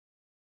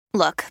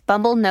Look,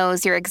 Bumble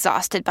knows you're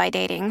exhausted by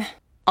dating.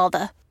 All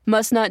the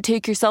must not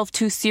take yourself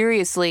too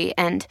seriously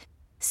and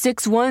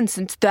 6'1"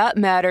 since that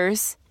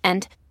matters.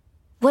 And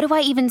what do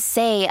I even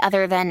say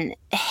other than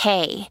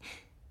hey?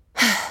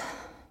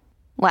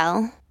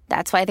 Well,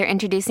 that's why they're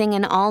introducing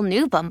an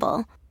all-new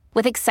Bumble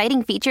with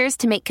exciting features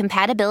to make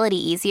compatibility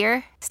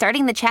easier,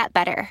 starting the chat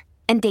better,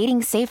 and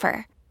dating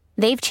safer.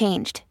 They've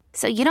changed,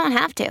 so you don't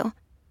have to.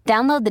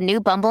 Download the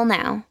new Bumble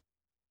now.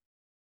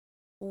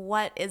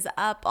 What is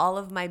up, all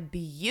of my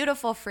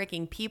beautiful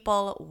freaking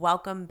people?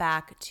 Welcome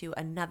back to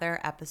another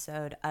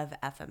episode of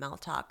FML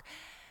Talk.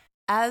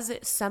 As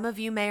some of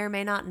you may or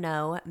may not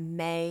know,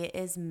 May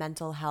is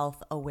Mental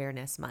Health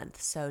Awareness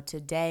Month. So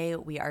today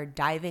we are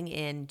diving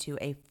into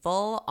a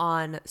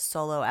full-on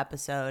solo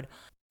episode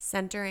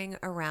centering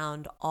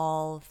around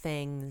all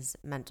things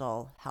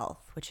mental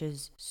health, which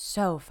is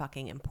so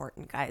fucking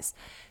important, guys.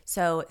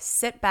 So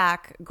sit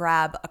back,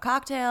 grab a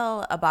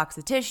cocktail, a box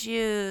of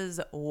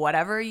tissues,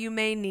 whatever you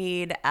may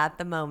need at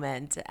the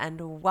moment,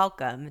 and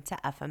welcome to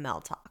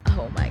FML Talk.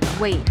 Oh my God.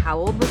 Wait, how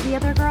old was the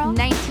other girl?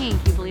 19.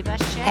 Can you believe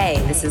that shit? Hey,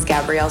 this is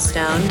Gabrielle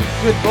Stone.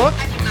 Good book?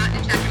 I did not do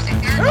chapter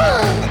 6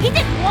 yet. He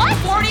did what?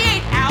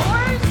 48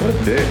 hours? What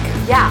a dick.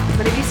 Yeah,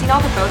 but have you seen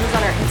all the photos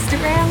on her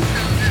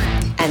Instagram?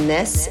 And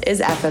this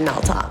is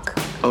FML Talk.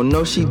 Oh,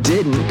 no, she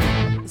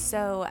didn't.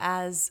 So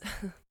as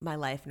my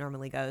life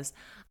normally goes,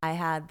 I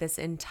had this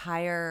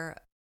entire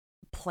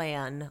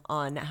plan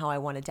on how I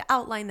wanted to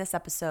outline this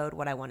episode,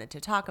 what I wanted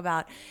to talk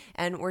about,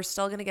 and we're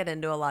still going to get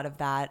into a lot of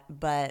that,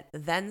 but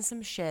then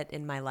some shit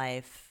in my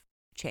life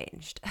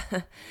changed.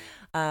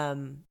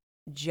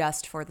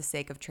 Just for the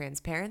sake of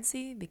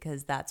transparency,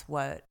 because that's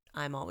what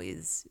I'm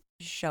always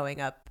showing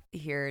up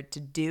here to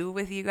do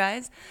with you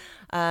guys.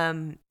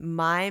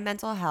 My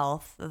mental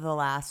health the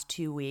last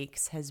 2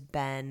 weeks has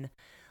been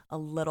a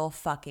little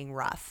fucking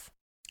rough.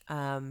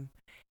 And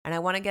I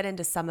want to get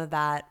into some of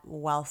that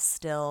while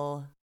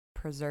still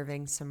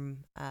preserving some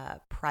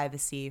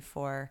privacy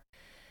for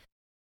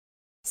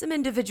some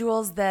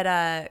individuals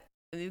that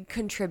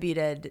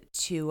contributed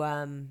to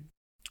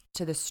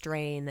the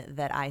strain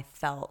that I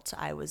felt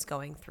I was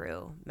going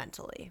through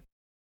mentally.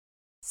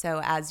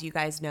 So as you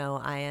guys know,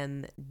 I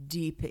am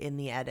deep in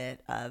the edit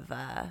of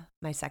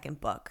my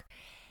second book.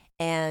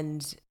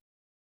 And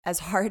as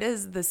hard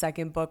as the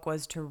second book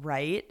was to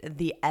write,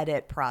 the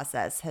edit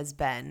process has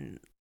been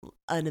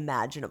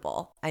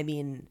unimaginable. I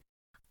mean,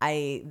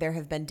 there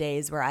have been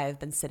days where I have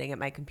been sitting at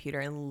my computer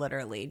and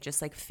literally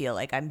just like feel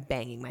like I'm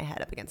banging my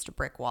head up against a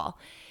brick wall.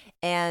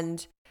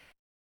 And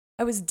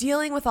I was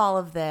dealing with all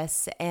of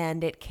this,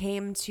 and it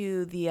came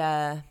to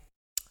the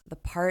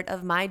part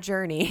of my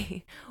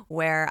journey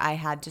where I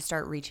had to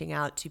start reaching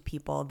out to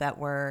people that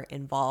were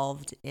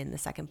involved in the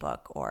second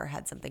book or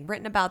had something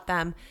written about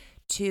them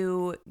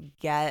to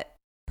get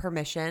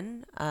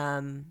permission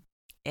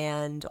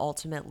and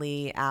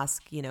ultimately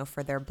ask,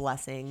 for their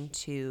blessing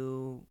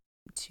to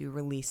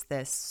release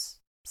this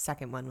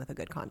second one with a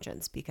good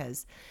conscience,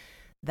 because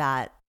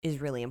that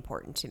is really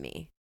important to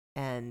me.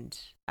 And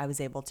I was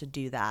able to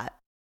do that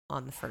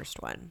on the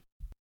first one.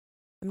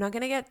 I'm not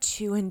going to get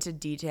too into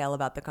detail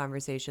about the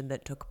conversation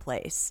that took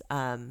place.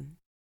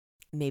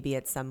 Maybe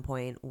at some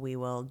point we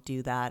will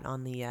do that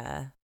on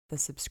the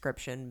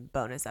subscription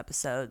bonus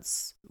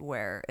episodes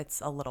where it's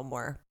a little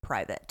more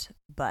private,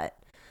 but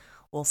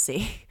we'll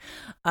see.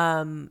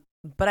 But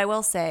I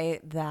will say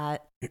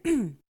that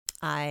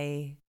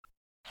I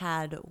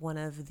had one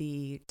of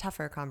the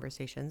tougher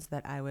conversations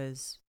that I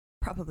was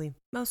probably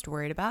most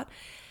worried about,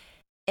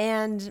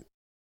 and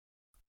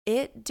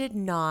it did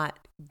not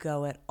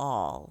go at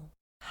all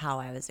how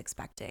I was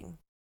expecting.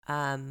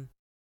 And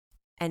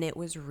it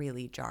was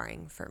really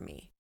jarring for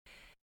me.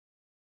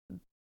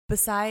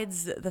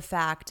 Besides the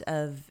fact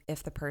of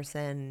if the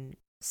person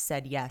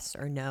said yes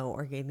or no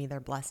or gave me their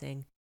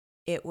blessing,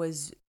 it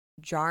was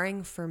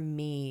jarring for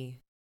me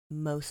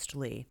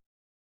mostly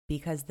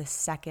because the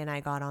second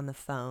I got on the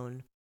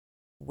phone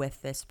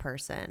with this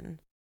person,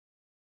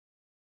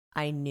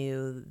 I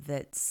knew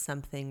that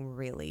something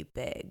really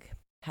big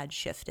had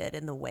shifted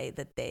in the way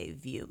that they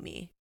view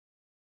me.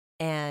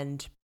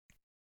 And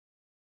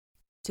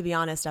to be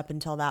honest, up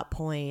until that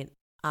point,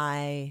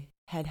 I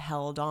had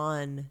held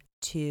on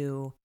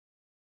to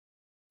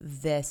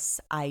this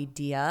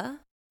idea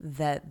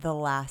that the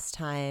last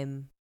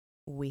time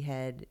we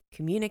had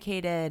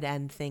communicated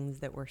and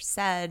things that were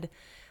said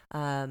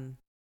and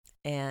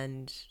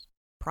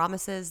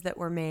promises that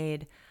were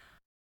made,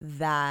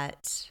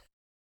 that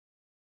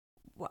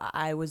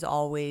I was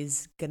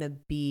always going to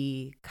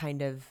be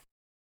kind of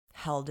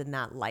held in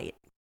that light,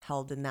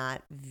 held in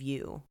that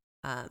view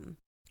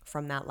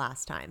from that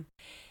last time.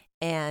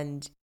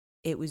 And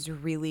it was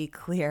really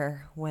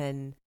clear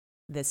when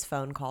this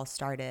phone call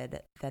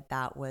started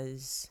that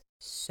was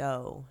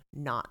so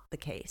not the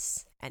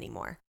case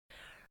anymore.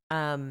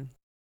 And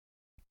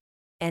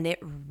it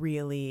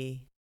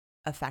really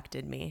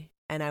affected me.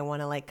 And I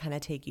want to kind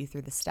of take you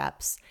through the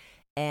steps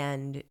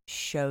and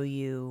show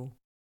you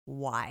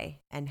why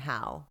and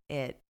how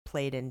it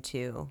played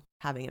into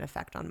having an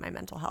effect on my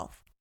mental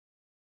health.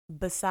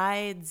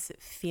 besides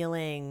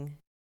feeling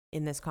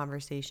in this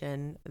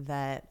conversation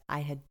that I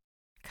had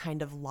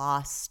kind of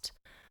lost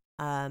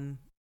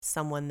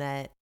someone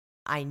that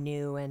I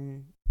knew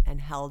and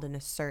held in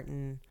a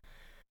certain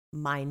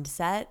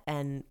mindset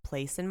and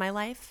place in my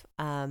life,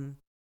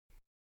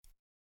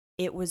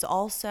 it was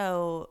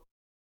also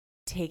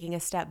taking a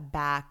step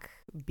back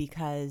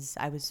because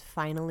I was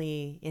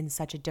finally in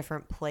such a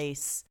different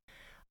place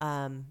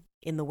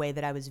in the way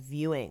that I was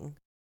viewing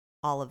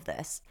all of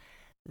this,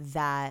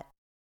 that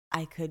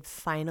I could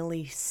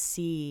finally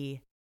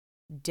see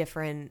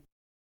different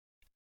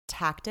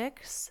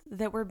tactics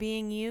that were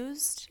being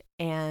used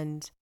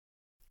and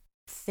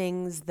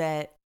things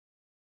that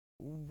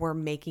were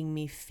making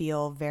me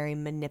feel very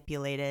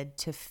manipulated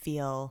to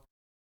feel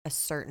a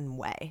certain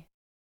way.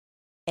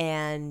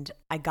 And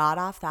I got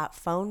off that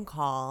phone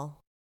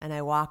call and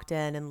I walked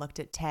in and looked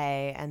at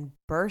Tay and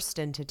burst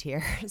into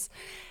tears.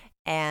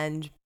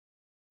 And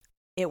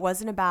it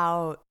wasn't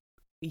about,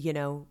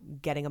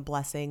 getting a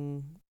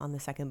blessing on the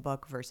second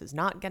book versus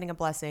not getting a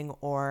blessing,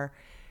 or,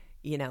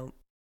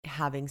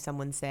 having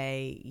someone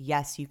say,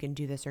 yes, you can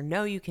do this, or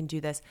no, you can do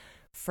this.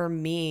 For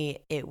me,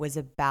 it was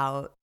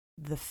about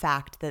the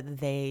fact that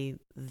they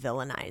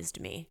villainized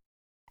me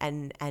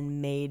and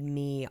made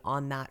me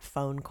on that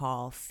phone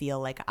call feel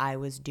like I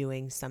was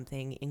doing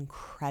something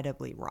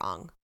incredibly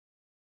wrong.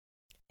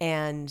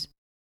 And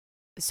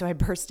so I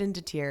burst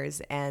into tears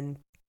and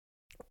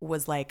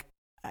was like,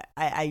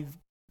 I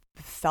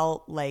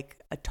felt like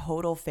a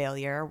total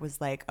failure, was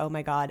like, oh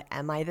my God,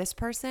 am I this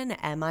person?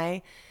 Am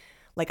I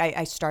like,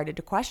 I started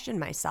to question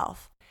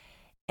myself.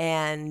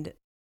 And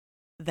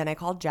then I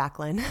called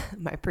Jacqueline,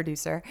 my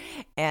producer,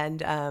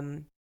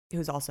 and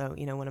who's also,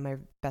 one of my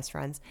best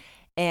friends.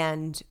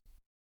 And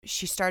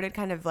she started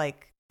kind of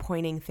like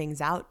pointing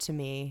things out to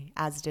me,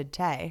 as did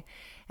Tay,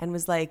 and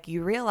was like,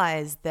 you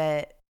realize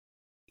that,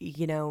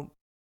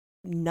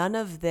 none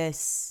of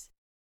this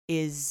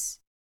is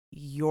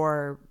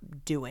your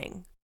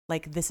doing.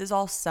 Like, this is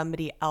all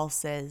somebody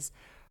else's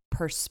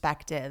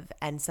perspective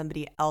and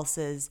somebody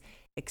else's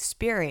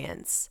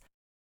experience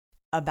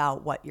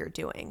about what you're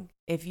doing.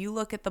 If you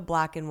look at the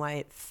black and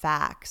white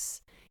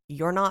facts,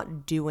 you're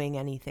not doing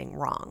anything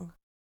wrong.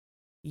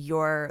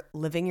 You're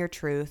living your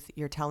truth,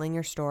 you're telling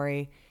your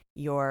story,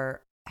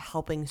 you're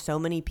helping so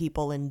many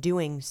people in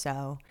doing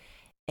so,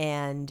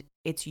 and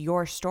it's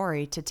your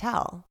story to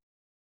tell.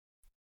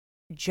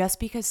 Just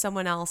because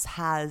someone else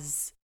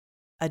has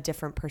a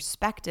different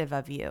perspective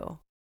of you,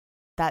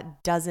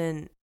 that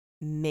doesn't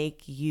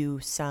make you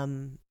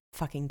some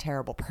fucking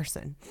terrible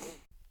person.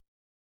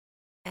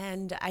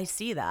 And I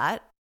see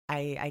that.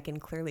 I can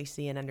clearly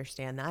see and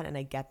understand that, and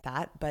I get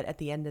that. But at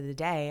the end of the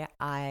day,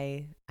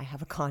 I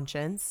have a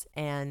conscience,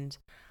 and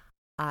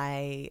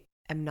I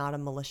am not a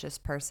malicious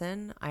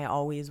person. I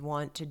always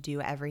want to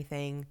do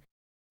everything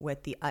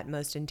with the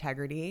utmost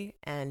integrity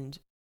and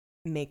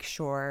make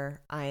sure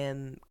I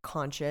am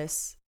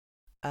conscious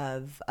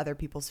of other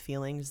people's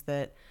feelings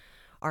that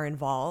are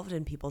involved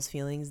and people's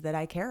feelings that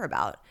I care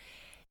about.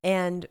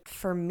 And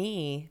for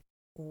me,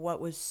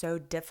 what was so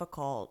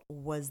difficult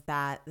was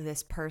that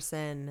this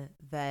person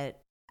that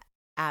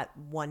at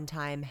one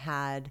time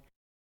had,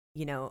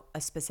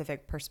 a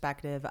specific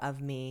perspective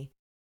of me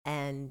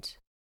and,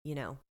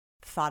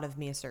 thought of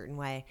me a certain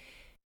way,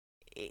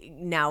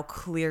 now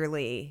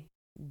clearly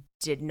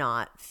did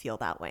not feel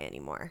that way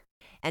anymore.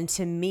 And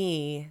to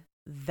me,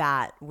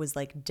 that was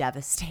like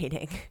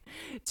devastating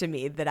to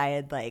me, that I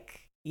had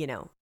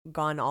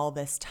gone all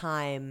this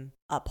time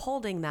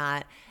upholding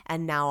that,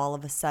 and now all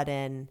of a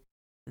sudden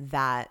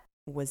that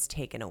was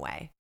taken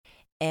away.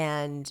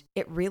 And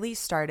it really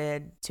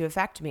started to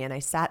affect me. And I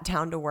sat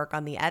down to work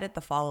on the edit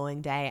the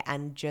following day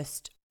and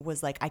just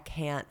was like, I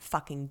can't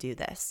fucking do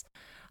this.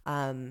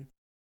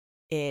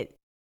 It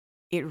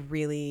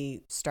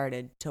really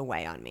started to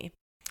weigh on me.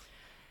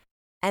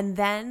 And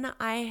then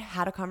I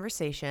had a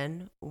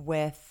conversation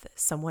with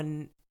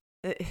someone,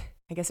 I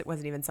guess it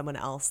wasn't even someone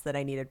else that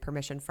I needed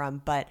permission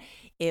from, but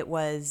it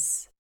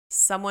was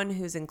someone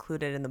who's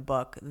included in the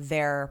book,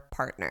 their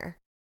partner,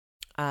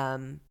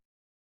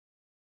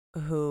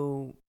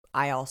 who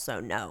I also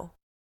know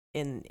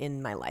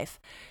in my life.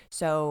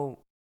 So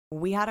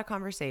we had a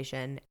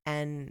conversation,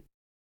 and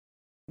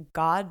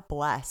God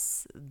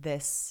bless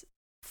this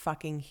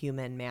fucking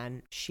human,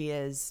 man. She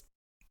is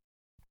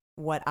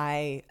what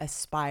I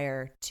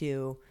aspire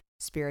to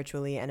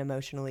spiritually and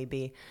emotionally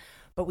be.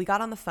 But we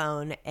got on the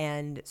phone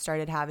and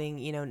started having,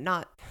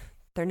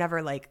 they're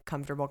never like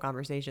comfortable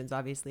conversations,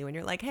 obviously, when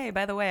you're like, hey,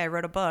 by the way, I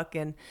wrote a book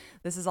and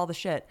this is all the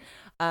shit.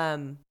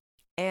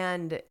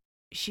 And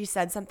she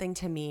said something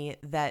to me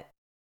that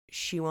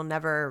she will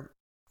never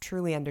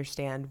truly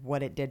understand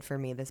what it did for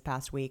me this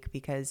past week,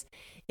 because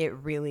it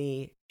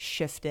really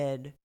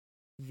shifted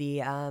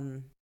the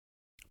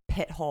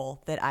pit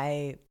hole that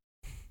I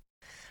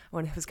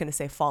was going to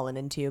say fallen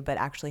into, but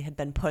actually had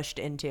been pushed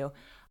into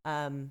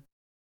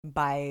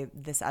by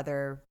this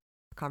other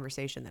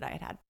conversation that I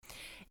had.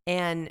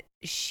 And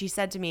she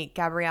said to me,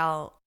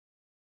 Gabrielle,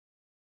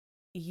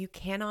 you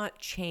cannot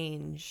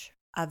change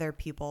other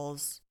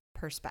people's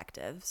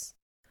perspectives.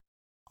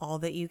 All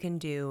that you can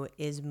do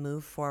is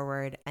move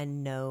forward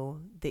and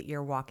know that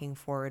you're walking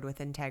forward with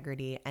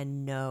integrity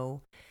and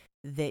know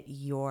that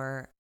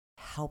you're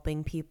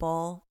helping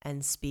people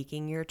and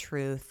speaking your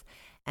truth,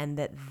 and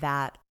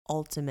that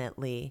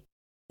ultimately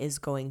is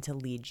going to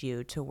lead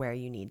you to where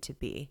you need to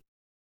be.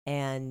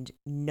 And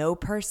no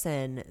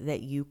person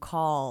that you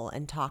call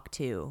and talk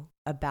to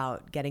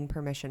about getting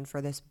permission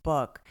for this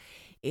book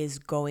is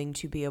going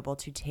to be able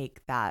to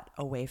take that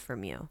away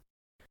from you.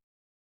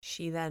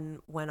 She then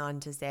went on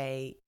to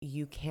say,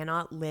 you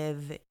cannot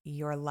live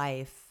your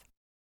life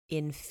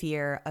in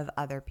fear of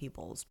other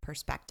people's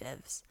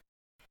perspectives.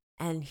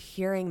 And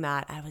hearing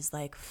that, I was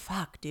like,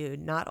 fuck,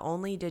 dude, not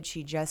only did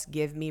she just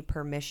give me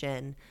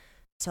permission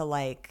to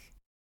like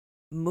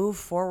move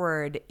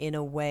forward in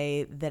a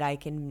way that I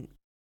can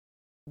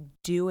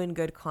do in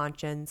good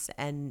conscience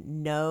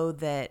and know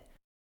that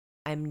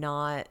I'm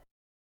not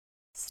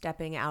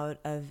stepping out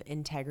of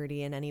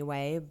integrity in any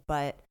way,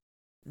 but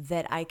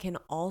that I can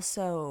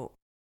also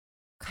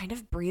kind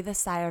of breathe a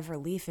sigh of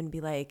relief and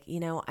be like,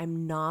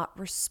 I'm not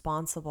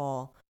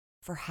responsible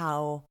for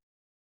how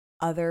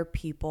other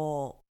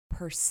people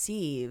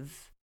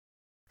perceive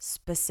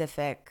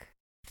specific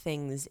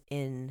things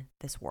in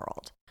this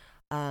world.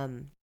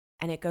 And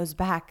it goes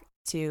back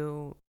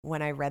to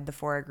when I read the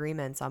 4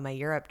 agreements on my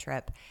Europe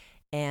trip.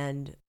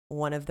 And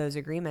one of those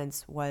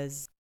agreements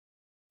was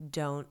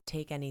don't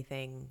take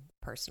anything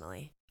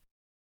personally.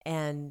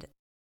 And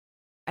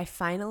I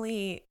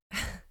finally,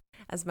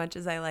 as much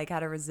as I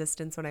had a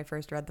resistance when I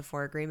first read the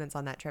 4 agreements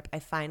on that trip, I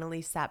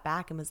finally sat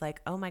back and was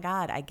like, oh my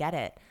God, I get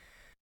it.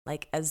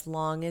 Like, as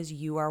long as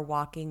you are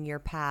walking your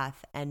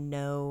path and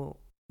know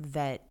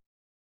that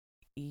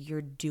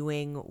you're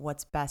doing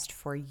what's best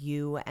for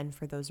you and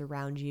for those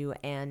around you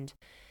and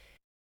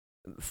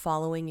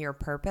following your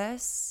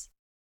purpose,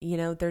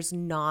 there's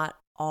not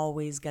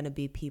always going to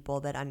be people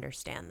that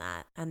understand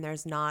that. And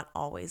there's not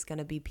always going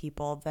to be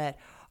people that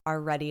are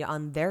ready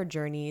on their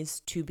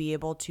journeys to be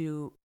able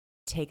to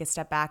take a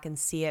step back and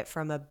see it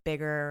from a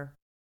bigger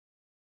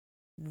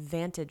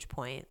vantage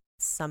point.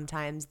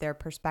 Sometimes their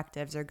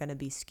perspectives are going to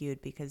be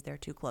skewed because they're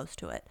too close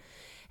to it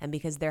and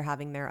because they're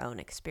having their own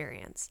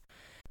experience.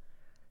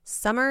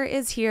 Summer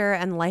is here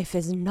and life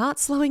is not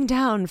slowing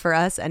down for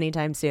us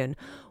anytime soon.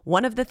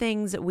 One of the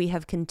things we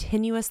have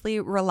continuously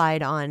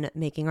relied on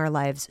making our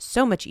lives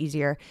so much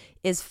easier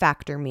is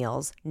Factor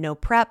meals. No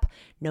prep,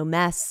 no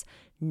mess,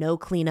 no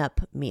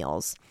cleanup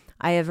meals.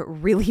 I have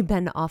really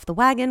been off the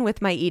wagon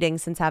with my eating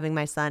since having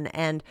my son,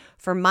 and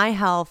for my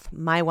health,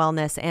 my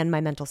wellness, and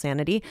my mental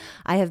sanity,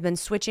 I have been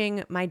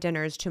switching my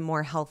dinners to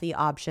more healthy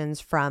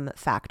options from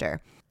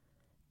Factor.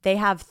 They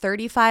have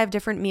 35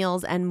 different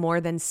meals and more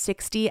than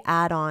 60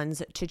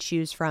 add-ons to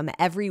choose from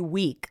every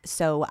week,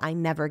 so I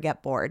never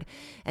get bored.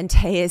 And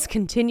Tay is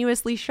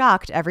continuously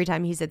shocked every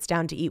time he sits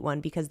down to eat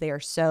one because they are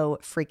so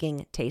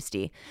freaking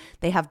tasty.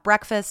 They have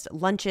breakfast,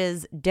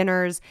 lunches,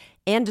 dinners,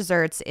 and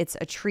desserts. It's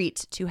a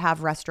treat to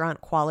have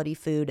restaurant quality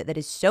food that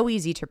is so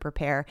easy to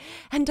prepare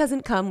and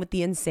doesn't come with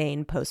the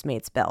insane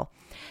Postmates bill.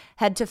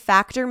 Head to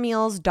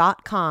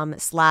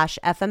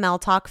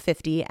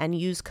factormeals.com/FMLTalk50 and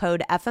use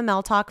code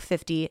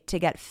FMLTalk50 to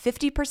get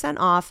 50%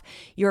 off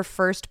your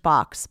first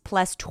box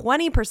plus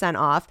 20%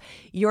 off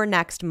your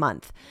next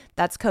month.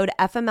 That's code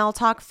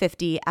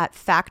FMLTalk50 at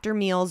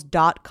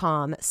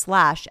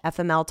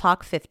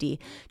factormeals.com/FMLTalk50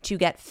 to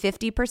get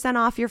 50%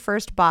 off your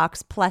first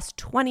box plus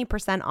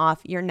 20%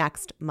 off your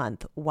next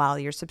month while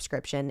your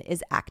subscription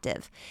is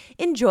active.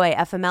 Enjoy,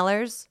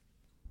 FMLers.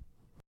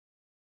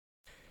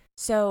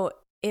 So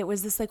it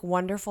was this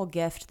wonderful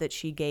gift that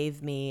she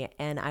gave me,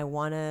 and I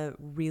want to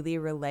really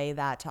relay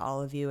that to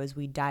all of you as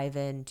we dive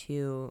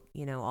into,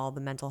 all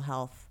the mental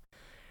health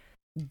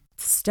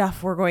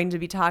stuff we're going to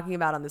be talking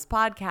about on this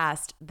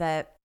podcast,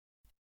 that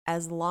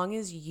as long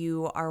as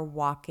you are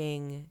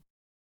walking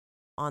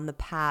on the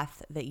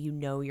path that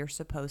you're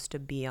supposed to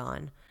be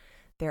on,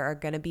 there are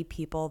going to be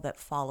people that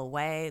fall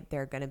away.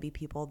 There are going to be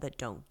people that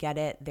don't get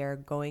it. There are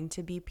going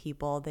to be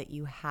people that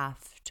you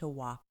have to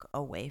walk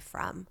away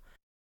from.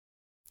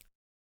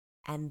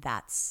 And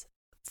that's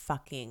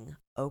fucking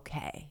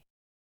okay.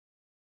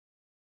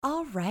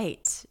 All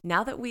right.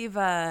 Now that we've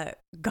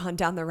gone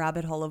down the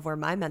rabbit hole of where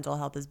my mental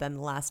health has been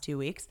the last 2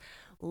 weeks,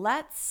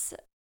 let's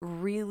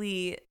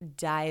really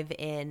dive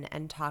in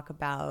and talk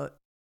about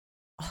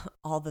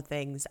all the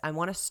things. I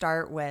want to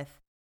start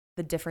with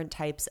the different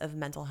types of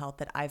mental health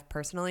that I've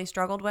personally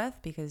struggled with,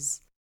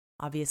 because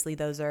obviously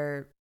those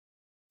are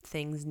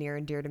things near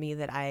and dear to me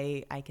that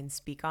I can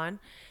speak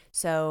on.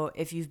 So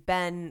if you've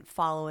been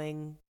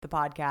following the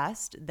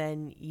podcast,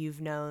 then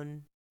you've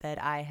known that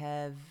I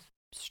have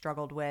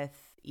struggled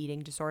with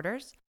eating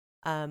disorders.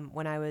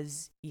 When I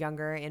was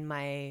younger in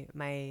my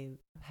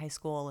high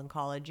school and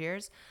college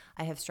years,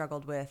 I have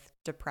struggled with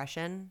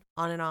depression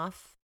on and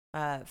off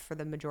for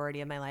the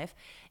majority of my life.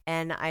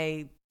 And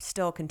I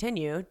still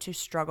continue to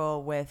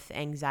struggle with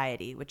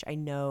anxiety, which I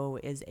know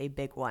is a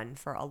big one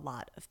for a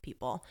lot of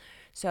people.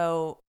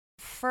 So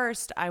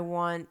first, I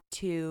want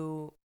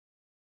to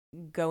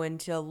go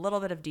into a little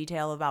bit of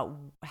detail about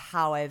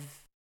how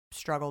I've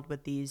struggled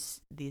with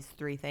these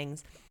three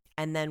things,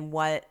 and then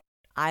what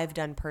I've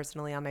done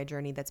personally on my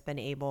journey that's been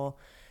able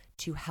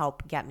to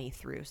help get me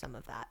through some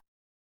of that.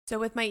 So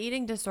with my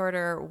eating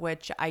disorder,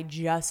 which I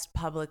just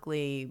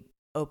publicly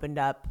opened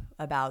up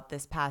about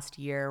this past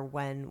year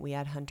when we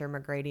had Hunter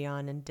McGrady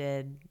on and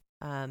did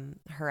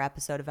her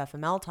episode of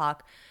FML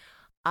Talk,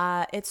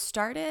 it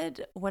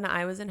started when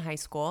I was in high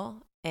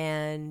school,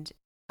 and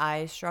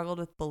I struggled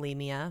with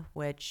bulimia,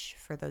 which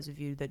for those of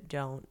you that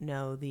don't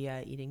know, the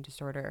eating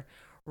disorder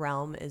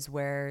realm is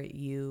where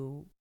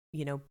you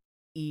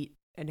eat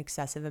an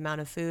excessive amount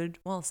of food.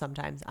 Well,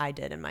 sometimes I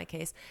did in my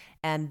case,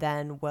 and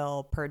then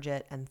will purge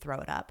it and throw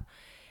it up.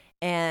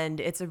 And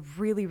it's a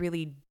really,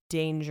 really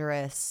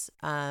dangerous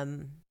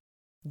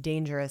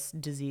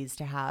disease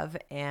to have.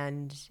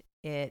 And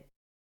it,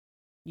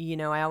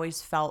 I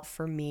always felt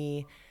for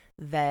me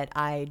that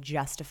I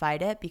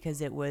justified it because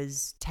it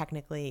was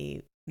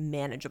technically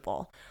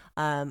manageable.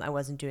 I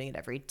wasn't doing it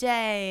every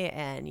day,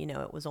 and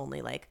it was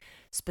only like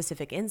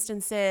specific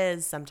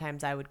instances.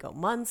 Sometimes I would go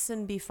months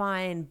and be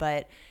fine,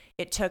 but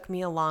it took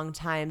me a long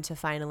time to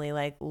finally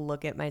like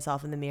look at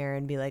myself in the mirror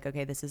and be like,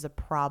 okay, this is a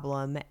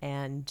problem,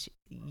 and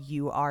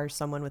you are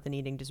someone with an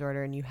eating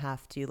disorder, and you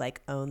have to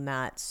like own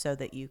that so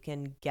that you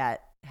can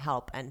get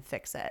help and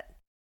fix it.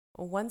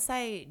 Once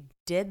I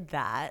did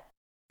that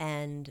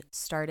and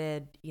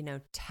started,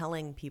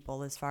 telling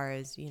people, as far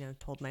as,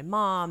 told my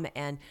mom,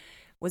 and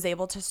was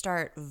able to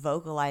start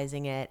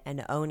vocalizing it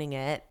and owning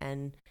it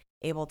and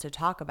able to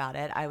talk about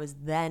it, I was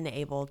then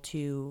able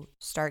to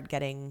start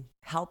getting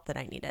help that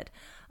I needed.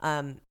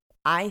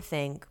 I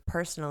think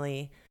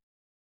personally,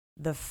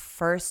 the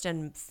first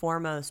and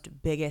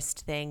foremost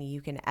biggest thing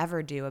you can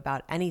ever do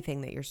about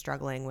anything that you're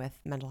struggling with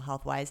mental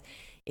health wise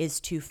is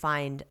to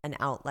find an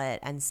outlet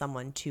and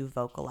someone to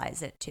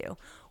vocalize it to,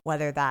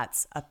 whether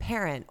that's a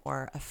parent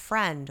or a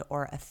friend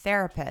or a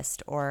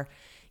therapist or,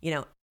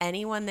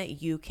 anyone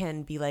that you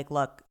can be like,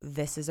 look,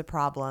 this is a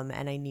problem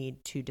and I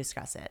need to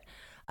discuss it.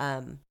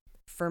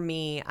 For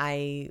me,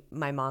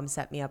 my mom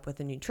set me up with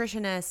a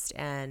nutritionist,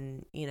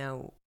 and,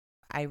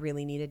 I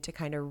really needed to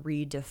kind of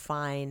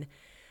redefine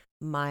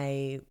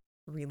my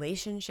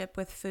relationship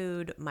with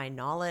food, my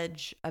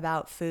knowledge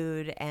about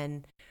food,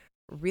 and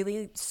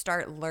really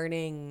start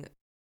learning,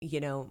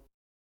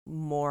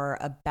 more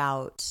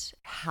about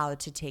how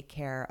to take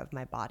care of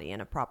my body in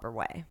a proper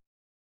way.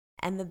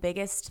 And the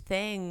biggest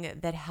thing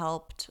that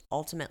helped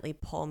ultimately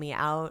pull me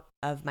out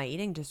of my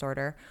eating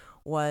disorder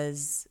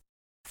was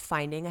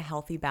finding a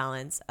healthy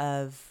balance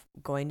of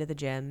going to the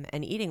gym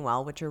and eating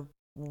well, which are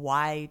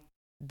why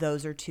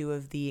those are two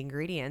of the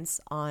ingredients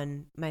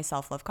on my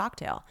self-love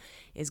cocktail,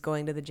 is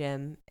going to the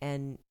gym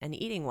and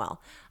eating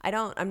well.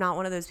 I'm not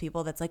one of those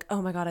people that's like,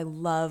 oh my God, I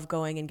love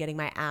going and getting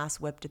my ass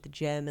whipped at the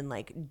gym and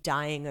like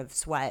dying of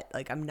sweat.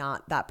 Like, I'm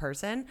not that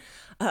person.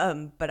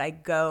 But I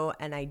go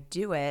and I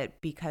do it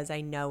because I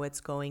know it's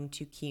going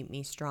to keep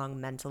me strong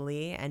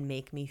mentally and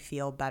make me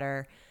feel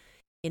better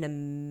in a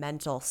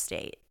mental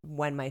state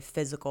when my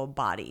physical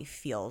body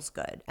feels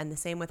good. And the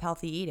same with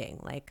healthy eating.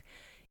 Like,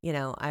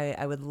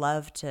 I would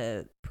love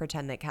to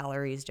pretend that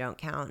calories don't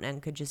count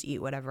and could just eat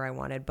whatever I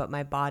wanted, but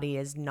my body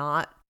is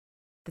not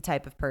the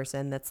type of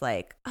person that's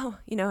like, oh,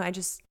 I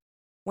just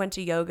went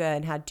to yoga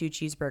and had 2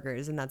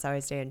 cheeseburgers and that's how I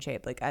stay in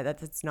shape. Like,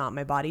 that's not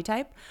my body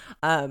type.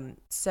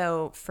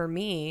 So for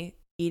me,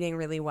 eating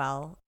really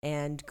well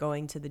and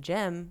going to the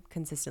gym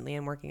consistently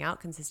and working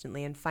out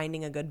consistently and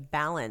finding a good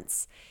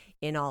balance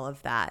in all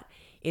of that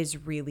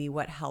is really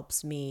what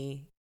helps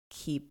me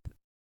keep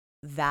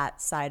that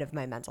side of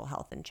my mental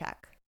health in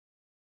check.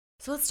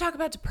 So let's talk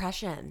about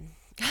depression,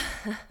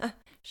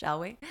 shall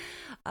we?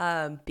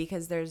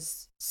 Because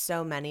there's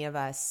so many of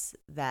us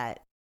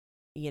that,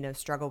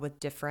 struggle with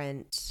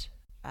different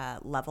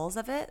levels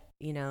of it.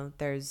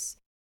 There's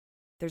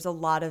a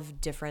lot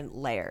of different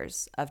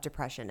layers of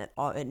depression.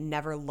 It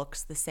never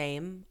looks the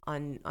same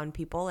on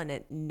people, and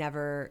it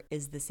never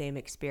is the same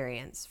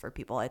experience for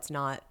people. It's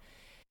not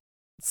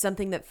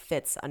something that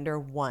fits under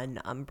one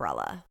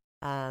umbrella.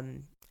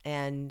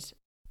 And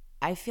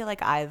I feel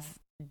like I've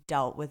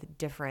dealt with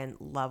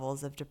different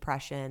levels of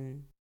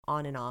depression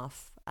on and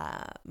off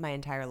my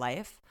entire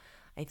life.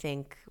 I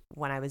think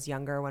when I was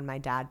younger, when my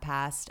dad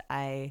passed,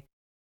 I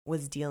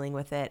was dealing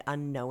with it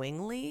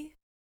unknowingly.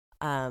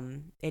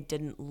 It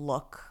didn't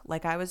look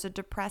like I was a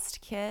depressed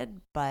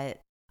kid,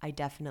 but I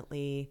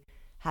definitely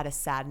had a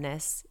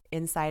sadness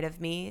inside of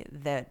me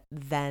that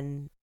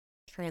then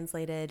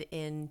translated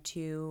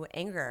into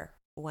anger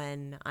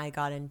when I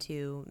got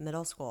into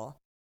middle school.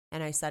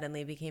 And I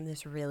suddenly became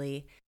this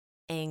really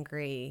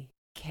angry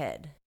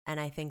kid. And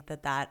I think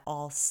that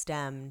all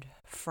stemmed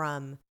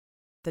from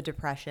the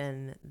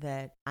depression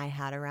that I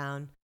had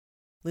around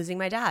losing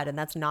my dad. And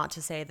that's not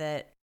to say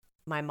that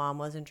my mom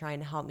wasn't trying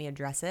to help me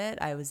address it.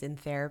 I was in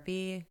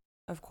therapy,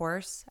 of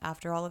course,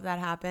 after all of that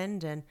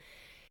happened. And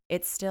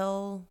it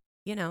still,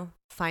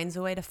 finds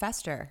a way to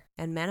fester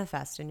and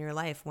manifest in your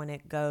life when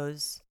it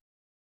goes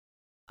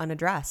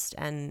unaddressed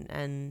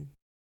and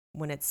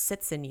when it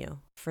sits in you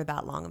for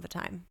that long of a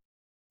time.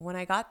 when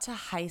I got to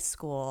high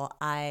school,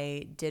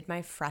 I did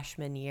my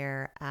freshman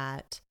year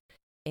at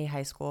a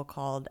high school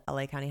called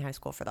LA County High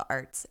School for the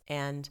Arts.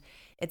 And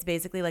it's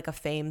basically like a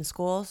FAME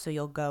school. So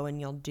you'll go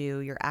and you'll do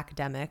your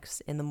academics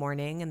in the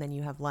morning, and then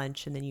you have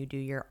lunch, and then you do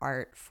your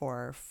art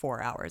for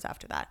 4 hours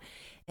after that.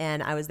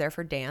 And I was there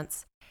for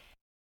dance.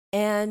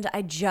 And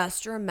I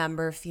just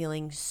remember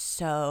feeling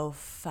so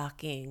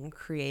fucking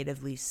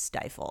creatively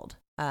stifled.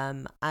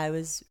 I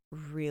was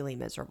really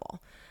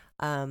miserable.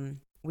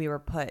 We were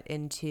put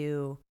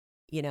into,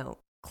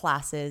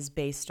 classes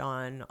based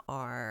on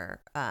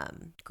our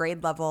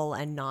grade level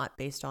and not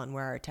based on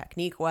where our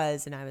technique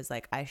was. And I was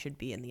like, I should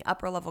be in the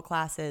upper level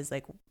classes.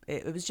 Like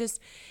it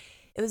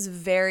was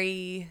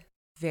very,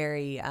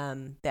 very,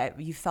 that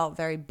you felt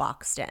very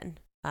boxed in.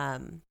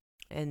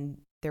 And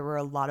there were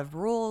a lot of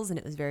rules, and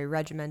it was very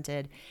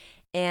regimented.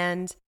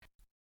 And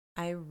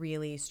I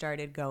really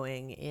started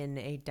going in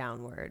a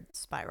downward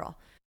spiral.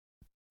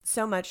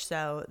 So much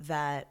so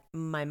that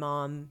my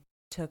mom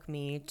took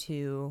me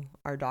to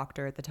our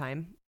doctor at the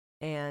time,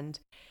 and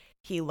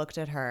he looked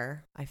at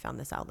her. I found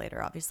this out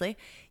later, obviously.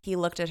 He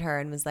looked at her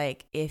and was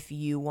like, if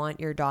you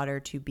want your daughter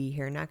to be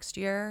here next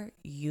year,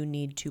 you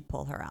need to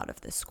pull her out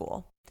of this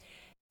school.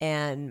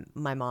 And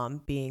my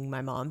mom, being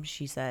my mom,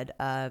 she said,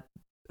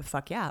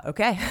 fuck yeah,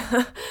 okay.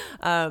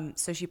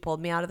 So she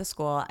pulled me out of the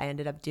school. I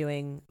ended up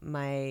doing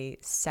my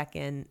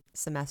second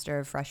semester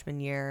of freshman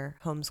year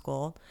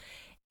homeschool,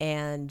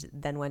 and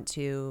then went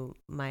to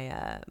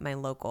my my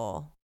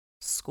local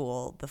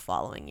school the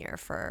following year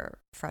for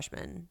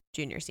freshman,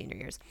 junior, senior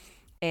years.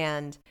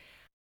 And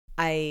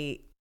I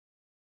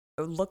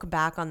look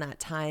back on that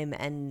time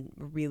and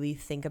really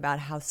think about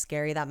how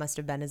scary that must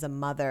have been as a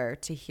mother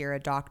to hear a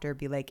doctor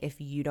be like,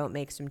 if you don't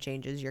make some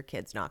changes, your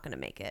kid's not going to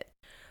make it.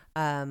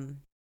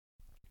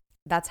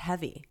 That's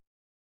heavy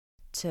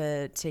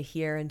to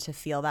hear and to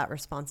feel that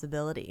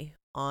responsibility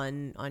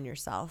on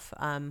yourself.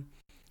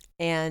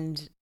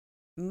 And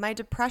my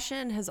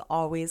depression has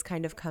always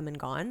kind of come and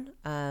gone.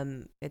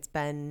 It's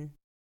been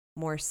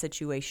more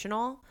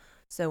situational.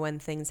 So when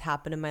things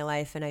happen in my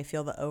life and I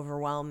feel the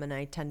overwhelm and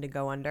I tend to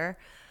go under.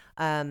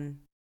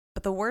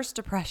 But the worst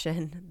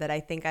depression that I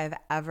think I've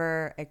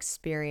ever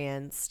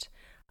experienced,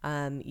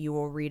 you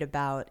will read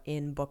about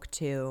in book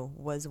 2,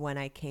 was when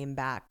I came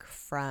back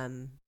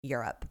from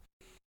Europe.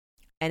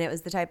 And it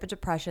was the type of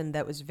depression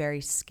that was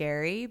very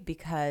scary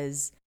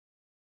because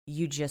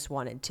you just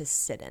wanted to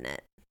sit in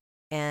it.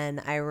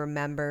 And I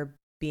remember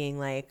being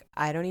like,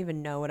 I don't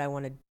even know what I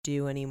want to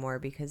do anymore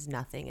because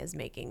nothing is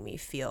making me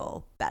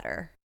feel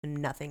better and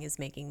nothing is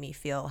making me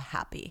feel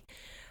happy.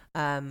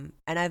 And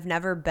I've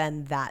never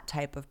been that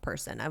type of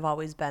person. I've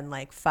always been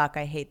like, fuck,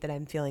 I hate that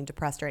I'm feeling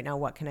depressed right now.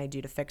 What can I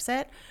do to fix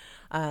it?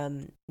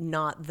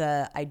 Not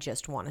the I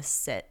just want to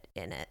sit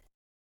in it.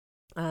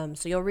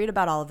 So you'll read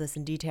about all of this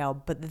in detail,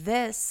 but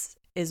this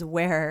is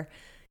where,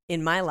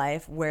 in my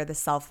life, where the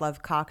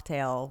self-love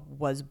cocktail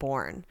was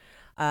born.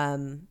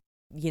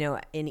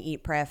 In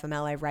Eat, Pray,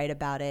 FML, I write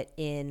about it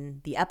in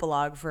the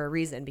epilogue for a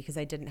reason, because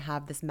I didn't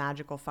have this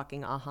magical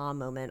fucking aha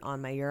moment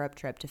on my Europe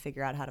trip to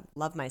figure out how to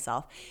love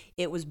myself.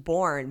 It was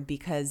born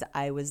because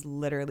I was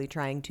literally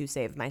trying to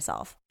save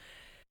myself.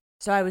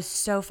 So I was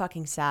so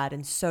fucking sad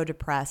and so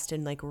depressed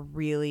and like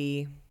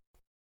really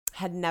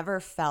had never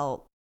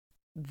felt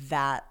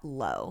that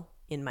low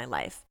in my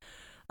life.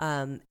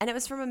 And it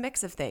was from a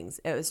mix of things.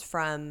 It was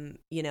from,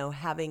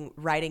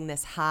 riding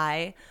this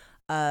high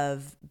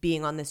of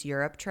being on this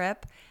Europe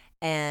trip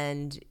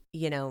and,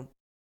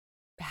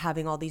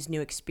 having all these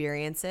new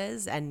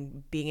experiences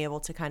and being able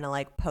to kind of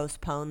like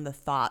postpone the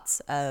thoughts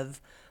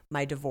of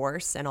my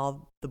divorce and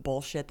all the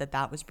bullshit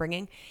that was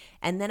bringing.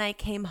 And then I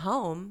came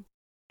home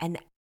and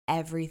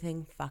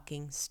everything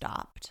fucking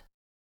stopped.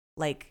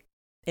 Like,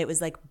 it was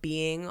like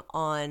being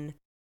on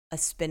a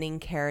spinning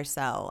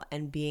carousel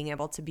and being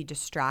able to be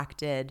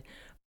distracted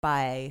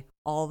by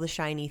all the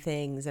shiny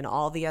things and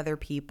all the other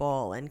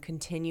people and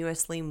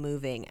continuously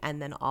moving.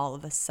 And then all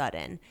of a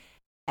sudden,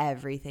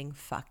 everything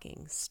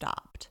fucking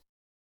stopped.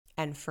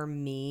 And for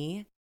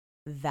me,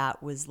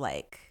 that was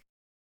like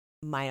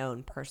my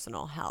own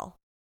personal hell.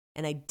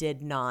 And I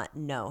did not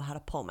know how to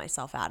pull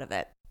myself out of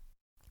it.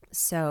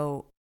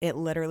 So it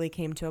literally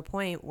came to a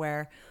point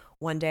where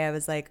one day I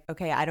was like,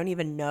 okay, I don't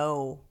even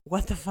know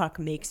what the fuck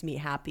makes me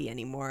happy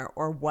anymore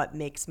or what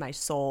makes my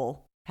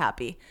soul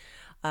happy.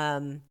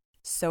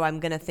 So I'm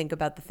going to think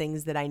about the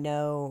things that I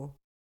know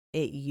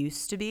it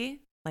used to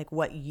be, like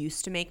what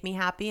used to make me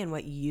happy and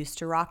what used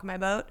to rock my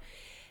boat,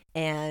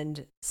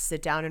 and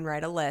sit down and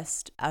write a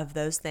list of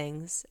those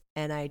things.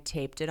 And I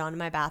taped it on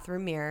my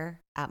bathroom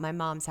mirror at my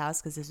mom's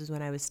house, because this is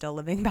when I was still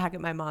living back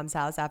at my mom's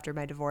house after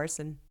my divorce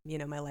and,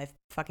 my life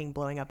fucking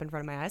blowing up in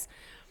front of my eyes.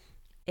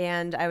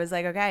 And I was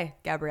like, okay,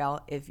 Gabrielle,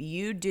 if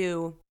you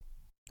do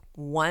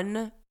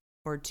 1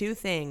 or 2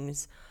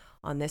 things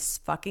on this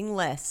fucking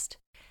list,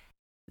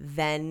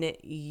 then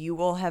you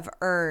will have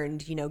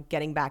earned,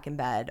 getting back in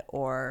bed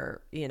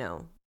or,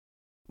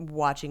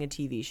 watching a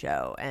TV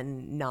show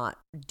and not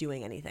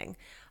doing anything.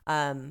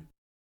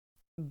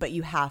 but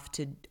you have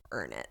to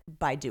earn it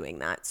by doing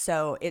that.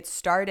 So it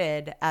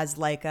started as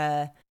like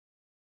a,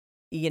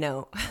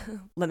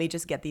 let me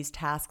just get these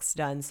tasks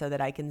done so that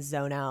I can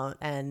zone out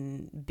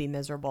and be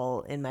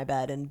miserable in my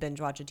bed and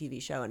binge watch a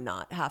TV show and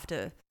not have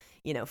to,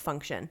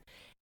 function.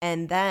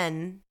 And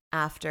then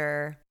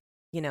after,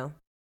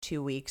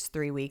 2 weeks,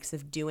 3 weeks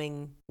of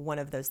doing one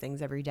of those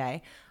things every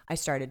day, I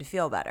started to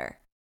feel better.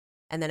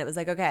 And then it was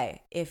like,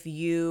 okay, if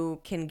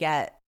you can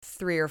get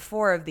 3 or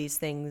 4 of these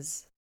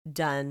things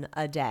done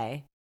a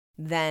day,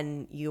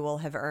 then you will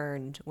have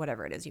earned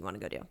whatever it is you want to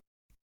go do.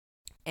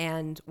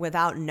 And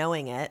without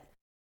knowing it,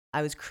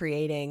 I was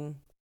creating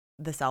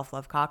the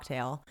self-love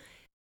cocktail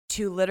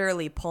to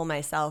literally pull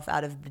myself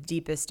out of the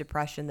deepest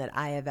depression that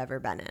I have ever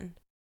been in.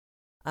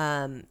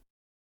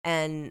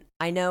 And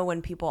I know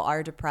when people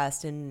are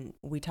depressed and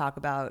we talk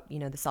about,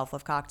 the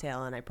self-love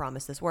cocktail and I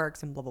promise this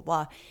works and blah, blah,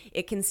 blah,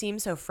 it can seem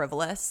so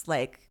frivolous,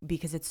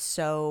 because it's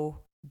so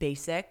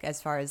basic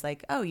as far as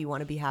oh, you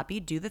want to be happy,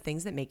 do the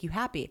things that make you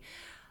happy.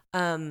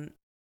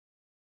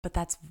 But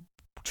that's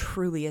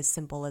truly as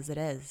simple as it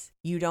is.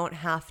 You don't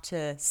have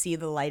to see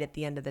the light at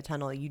the end of the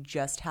tunnel. You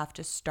just have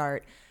to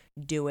start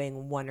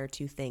doing 1 or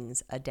 2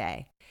 things a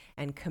day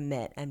and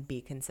commit and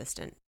be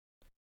consistent.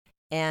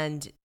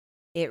 And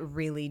it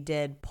really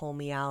did pull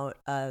me out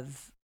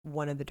of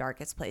one of the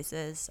darkest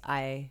places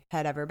I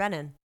had ever been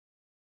in.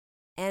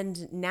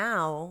 And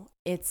now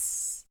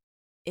it's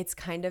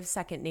kind of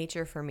second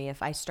nature for me.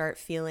 If I start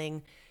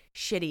feeling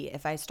shitty,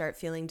 if I start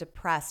feeling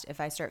depressed,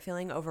 if I start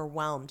feeling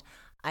overwhelmed,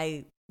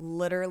 I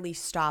literally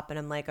stop and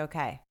I'm like,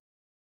 okay,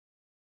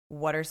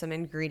 what are some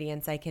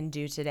ingredients I can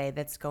do today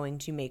that's going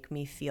to make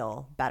me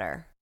feel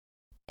better?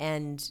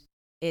 And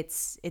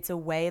it's a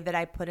way that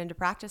I put into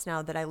practice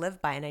now that I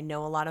live by. And I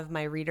know a lot of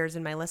my readers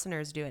and my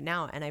listeners do it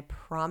now. And I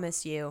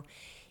promise you,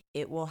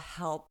 it will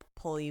help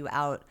pull you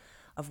out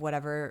of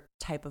whatever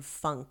type of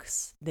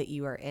funks that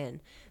you are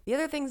in. The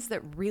other things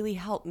that really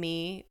help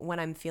me when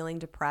I'm feeling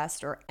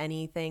depressed or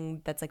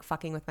anything that's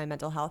fucking with my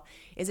mental health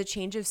is a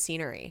change of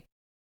scenery.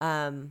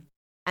 And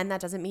that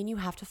doesn't mean you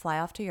have to fly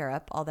off to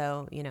Europe,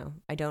 although,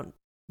 I don't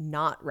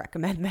not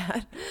recommend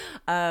that.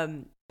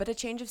 But a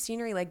change of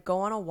scenery, go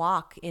on a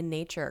walk in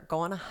nature, go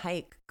on a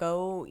hike,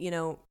 go,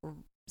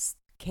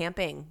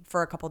 camping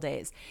for a couple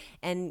days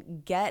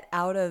and get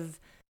out of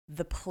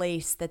the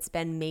place that's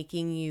been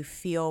making you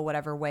feel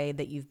whatever way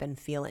that you've been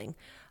feeling.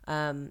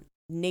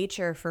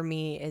 Nature for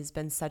me has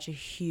been such a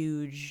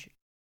huge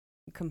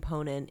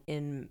component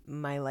in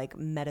my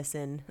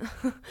medicine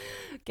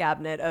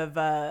cabinet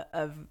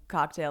of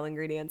cocktail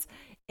ingredients,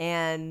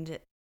 and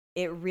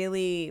it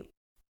really,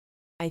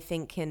 I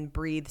think, can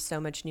breathe so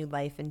much new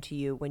life into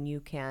you when you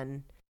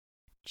can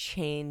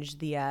change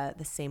the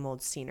same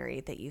old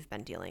scenery that you've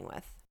been dealing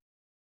with.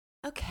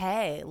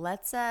 Okay,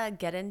 let's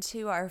get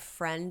into our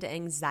friend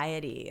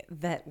anxiety.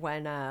 That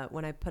when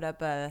I put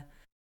up a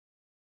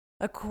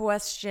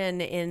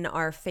question in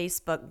our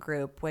Facebook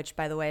group, which,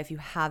 by the way, if you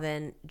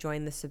haven't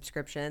joined the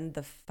subscription,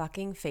 the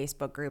fucking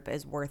Facebook group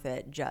is worth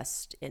it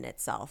just in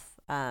itself.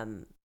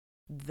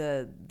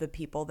 The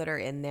people that are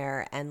in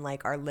there and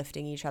are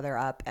lifting each other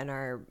up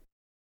and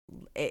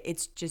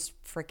it's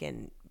just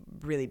freaking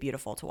really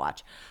beautiful to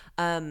watch.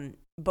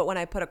 But when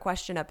I put a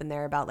question up in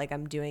there about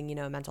I'm doing,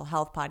 a mental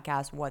health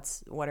podcast,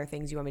 what are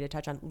things you want me to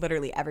touch on?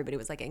 Literally everybody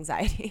was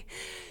anxiety.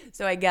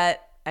 So I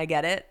get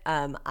it.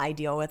 I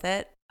deal with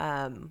it.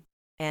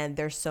 And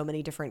there's so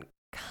many different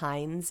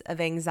kinds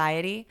of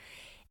anxiety.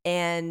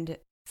 And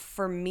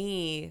for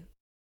me,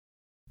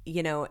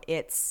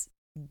 it's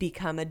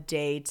become a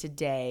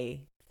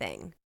day-to-day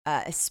thing,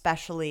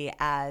 especially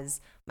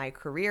as my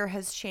career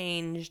has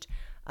changed,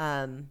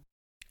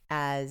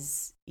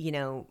 as,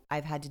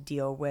 I've had to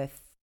deal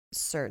with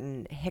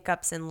certain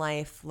hiccups in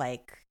life,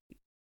 like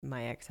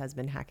my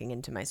ex-husband hacking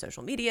into my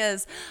social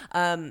medias,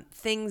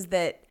 things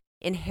that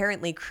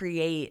inherently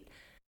create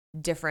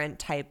different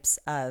types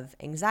of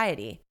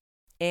anxiety.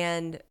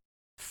 And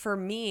for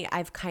me,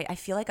 I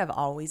feel like I've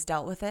always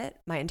dealt with it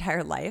my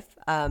entire life.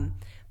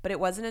 But it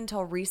wasn't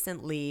until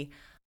recently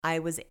I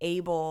was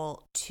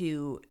able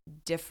to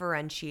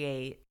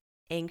differentiate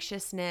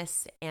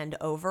anxiousness and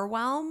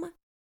overwhelm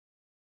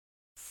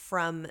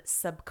from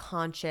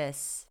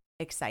subconscious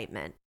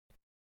excitement.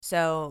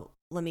 So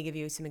let me give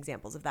you some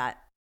examples of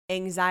that.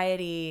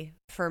 Anxiety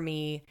for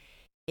me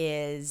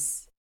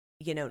is,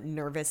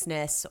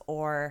 nervousness,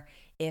 or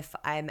if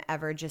I'm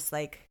ever just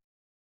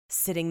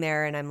sitting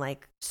there and I'm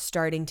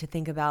starting to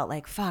think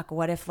about fuck,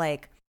 what if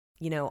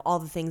all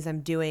the things I'm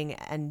doing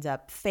end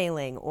up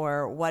failing,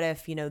 or what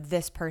if,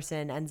 this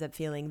person ends up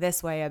feeling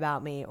this way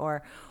about me,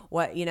 or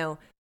what,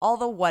 all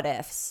the what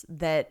ifs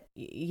that,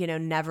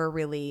 never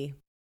really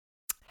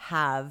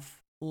have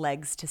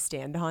legs to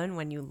stand on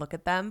when you look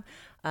at them.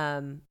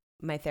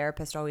 My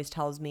therapist always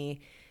tells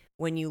me,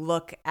 when you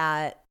look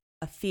at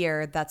a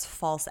fear, that's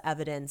false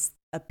evidence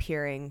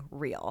appearing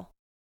real.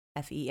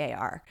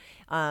 FEAR.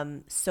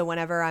 So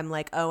whenever I'm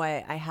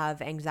I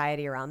have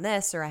anxiety around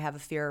this, or I have a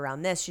fear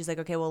around this, she's like,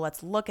 okay, well,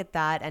 let's look at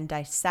that and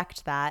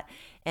dissect that.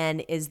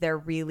 And is there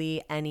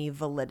really any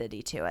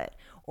validity to it?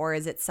 Or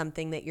is it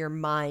something that your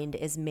mind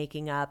is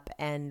making up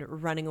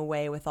and running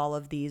away with all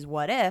of these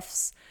what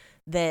ifs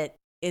that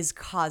is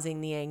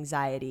causing the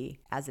anxiety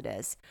as it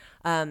is?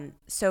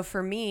 So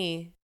for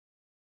me,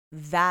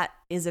 that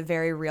is a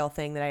very real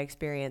thing that I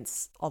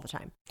experience all the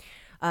time.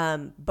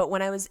 But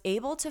when I was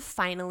able to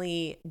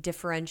finally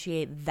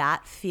differentiate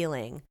that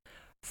feeling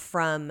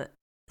from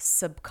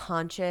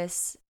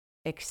subconscious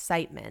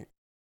excitement,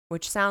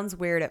 which sounds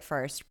weird at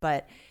first,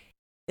 but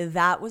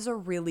that was a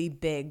really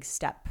big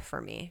step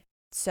for me.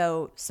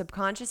 So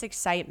subconscious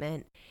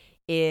excitement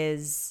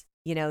is,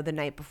 the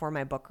night before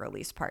my book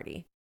release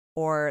party,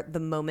 or the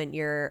moment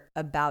you're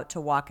about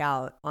to walk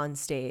out on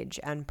stage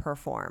and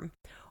perform,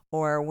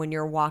 or when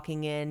you're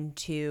walking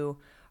into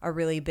a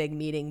really big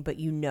meeting, but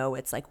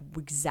it's like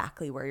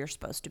exactly where you're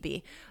supposed to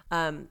be.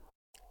 And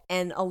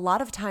a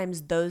lot of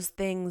times those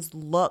things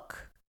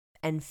look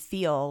and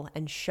feel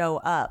and show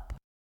up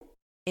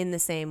in the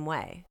same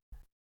way.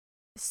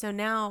 So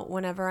now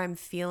whenever I'm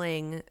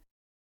feeling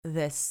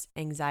this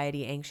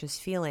anxiety, anxious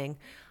feeling,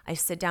 I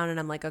sit down and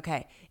I'm like,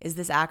 okay, is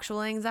this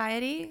actual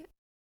anxiety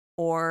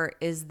or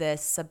is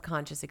this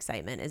subconscious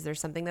excitement? Is there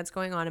something that's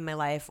going on in my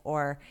life,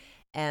 or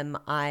am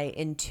I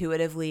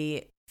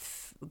intuitively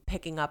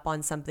picking up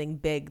on something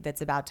big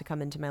that's about to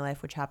come into my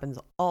life, which happens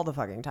all the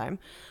fucking time?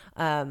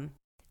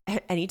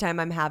 Anytime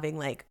I'm having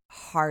like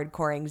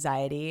hardcore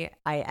anxiety,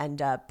 I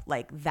end up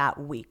like that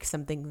week,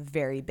 something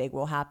very big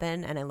will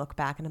happen. And I look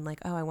back and I'm like,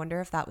 oh, I wonder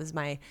if that was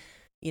my,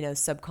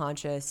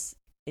 subconscious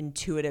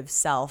intuitive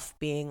self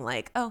being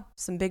like, oh,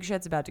 some big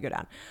shit's about to go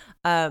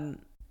down.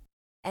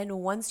 And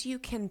once you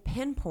can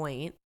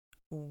pinpoint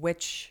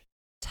which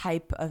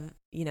type of,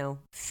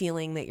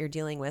 feeling that you're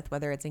dealing with,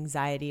 whether it's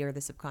anxiety or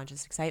the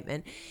subconscious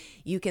excitement,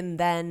 you can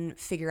then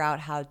figure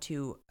out how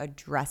to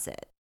address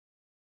it.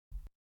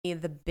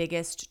 The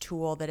biggest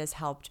tool that has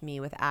helped me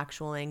with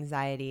actual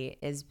anxiety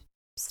is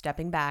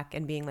stepping back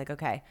and being like,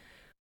 okay,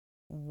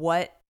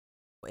 what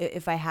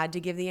if I had to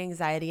give the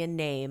anxiety a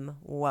name,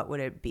 what would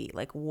it be?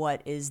 Like,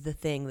 what is the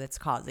thing that's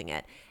causing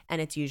it? And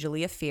it's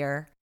usually a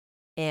fear.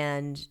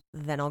 And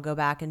then I'll go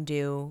back and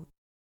do,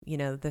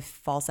 the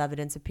false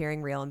evidence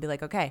appearing real and be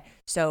like, okay,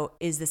 so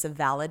is this a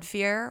valid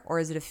fear, or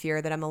is it a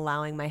fear that I'm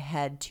allowing my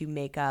head to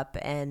make up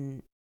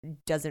and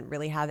doesn't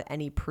really have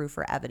any proof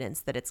or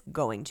evidence that it's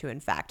going to in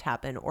fact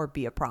happen or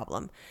be a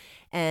problem?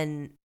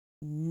 And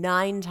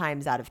 9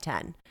 times out of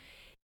 10,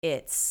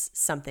 it's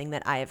something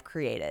that I have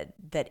created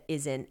that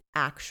isn't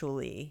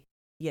actually,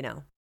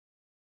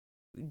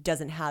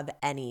 doesn't have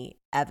any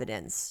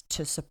evidence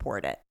to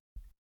support it.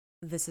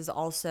 This is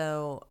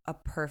also a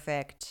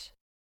perfect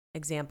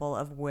example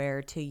of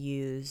where to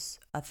use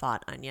a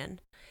thought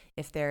onion.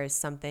 If there is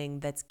something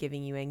that's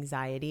giving you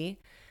anxiety,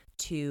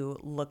 to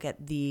look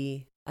at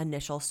the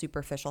initial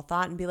superficial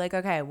thought and be like,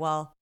 okay,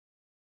 well,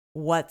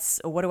 what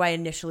do I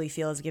initially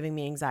feel is giving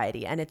me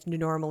anxiety? And it's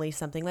normally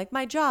something like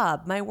my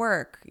job, my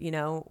work,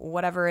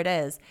 whatever it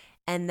is.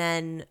 And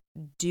then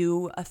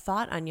do a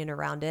thought onion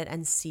around it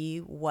and see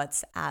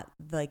what's at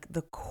like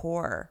the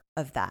core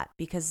of that,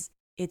 because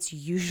it's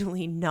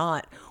usually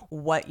not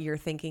what you're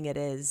thinking it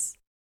is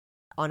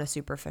on a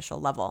superficial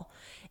level.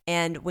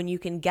 And when you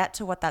can get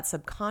to what that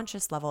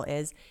subconscious level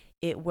is,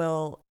 it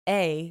will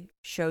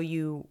show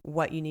you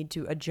what you need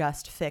to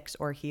adjust, fix,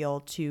 or heal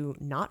to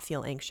not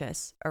feel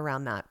anxious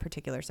around that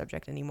particular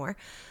subject anymore.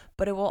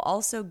 But it will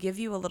also give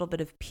you a little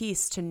bit of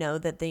peace to know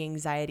that the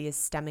anxiety is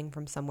stemming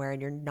from somewhere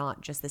and you're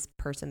not just this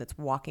person that's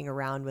walking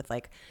around with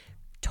like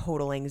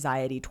total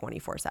anxiety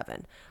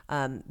 24/7.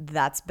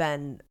 That's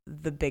been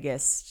the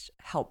biggest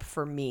help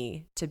for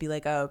me to be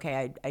like, oh,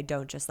 okay, I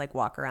don't just like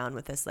walk around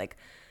with this like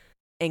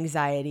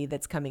anxiety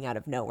that's coming out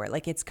of nowhere.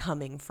 Like, it's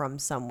coming from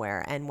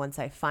somewhere. And once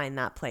I find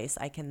that place,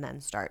 I can then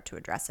start to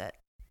address it.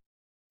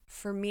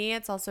 For me,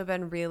 it's also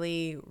been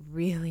really,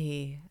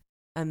 really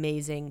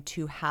amazing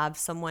to have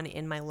someone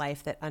in my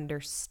life that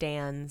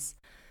understands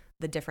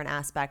the different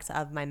aspects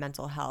of my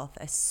mental health,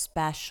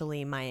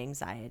 especially my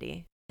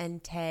anxiety.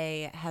 And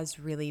Tay has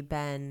really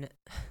been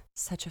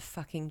such a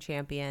fucking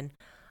champion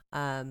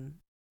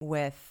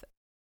with,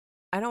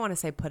 I don't want to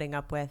say putting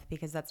up with,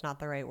 because that's not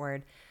the right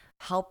word,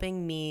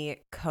 helping me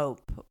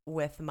cope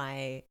with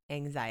my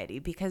anxiety.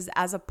 Because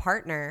as a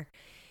partner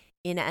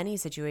in any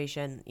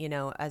situation,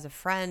 as a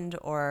friend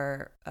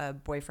or a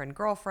boyfriend,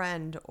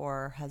 girlfriend,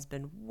 or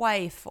husband,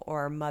 wife,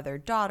 or mother,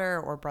 daughter,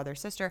 or brother,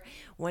 sister,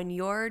 when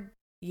you're,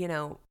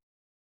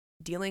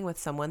 dealing with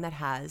someone that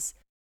has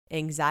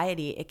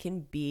anxiety, it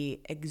can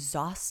be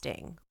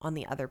exhausting on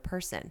the other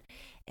person.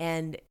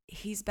 And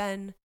he's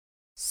been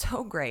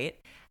so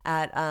great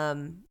at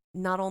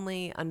not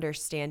only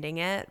understanding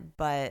it,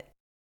 but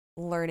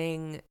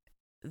learning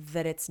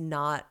that it's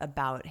not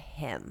about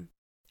him.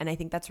 And I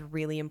think that's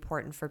really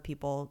important for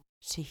people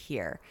to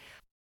hear,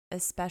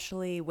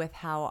 especially with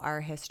how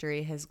our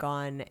history has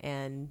gone.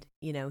 And,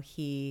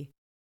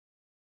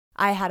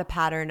 I had a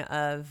pattern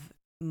of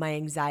my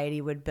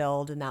anxiety would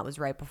build, and that was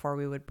right before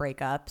we would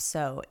break up.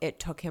 So it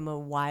took him a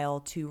while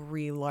to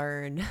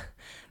relearn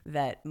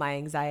that my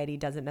anxiety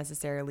doesn't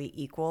necessarily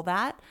equal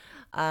that.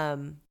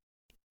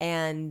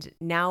 And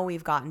now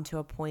we've gotten to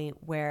a point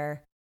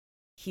where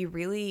he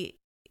really,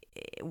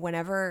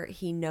 whenever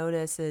he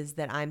notices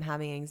that I'm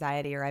having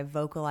anxiety or I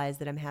vocalize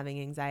that I'm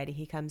having anxiety,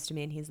 he comes to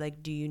me and he's like,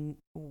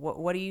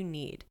 what do you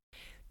need?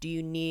 Do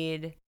you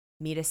need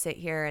me to sit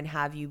here and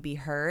have you be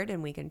heard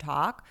and we can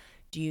talk?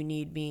 Do you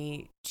need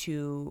me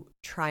to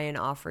try and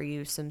offer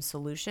you some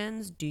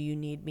solutions? Do you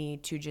need me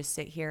to just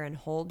sit here and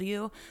hold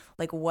you?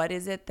 Like, what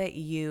is it that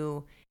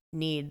you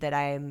need that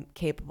I'm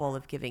capable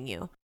of giving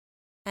you?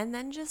 And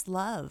then just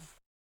love.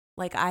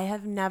 Like, I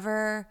have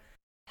never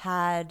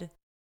had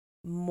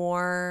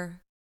more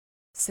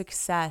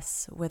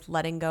success with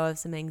letting go of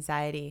some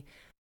anxiety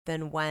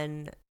than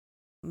when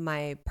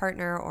my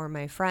partner or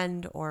my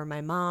friend or my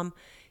mom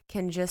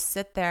can just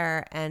sit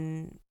there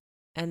and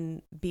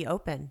be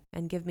open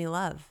and give me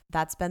love.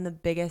 That's been the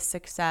biggest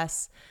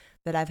success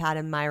that I've had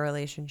in my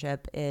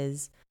relationship,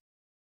 is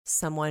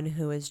someone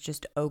who is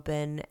just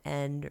open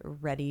and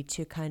ready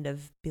to kind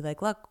of be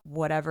like, look,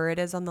 whatever it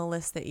is on the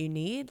list that you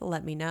need,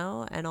 let me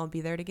know and I'll be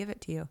there to give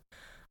it to you.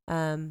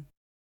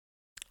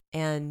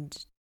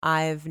 And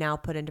I've now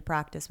put into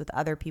practice with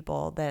other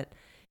people that,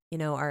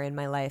 are in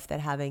my life that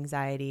have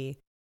anxiety.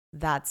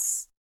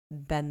 That's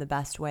been the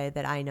best way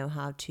that I know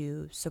how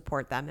to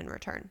support them in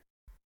return.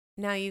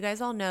 Now, you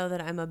guys all know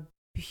that I'm a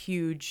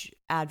huge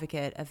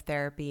advocate of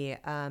therapy,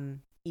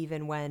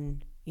 even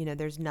when,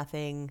 there's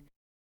nothing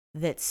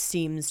that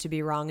seems to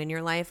be wrong in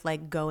your life.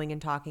 Like, going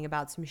and talking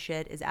about some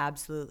shit is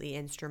absolutely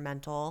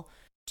instrumental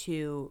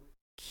to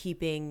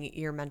keeping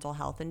your mental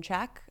health in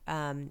check,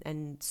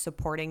 and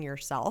supporting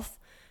yourself,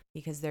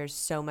 because there's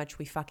so much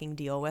we fucking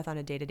deal with on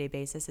a day-to-day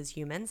basis as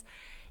humans.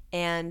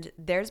 And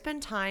there's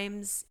been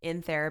times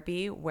in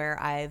therapy where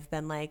I've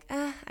been like,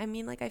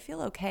 I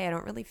feel okay. I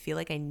don't really feel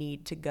like I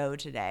need to go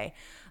today.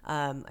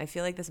 I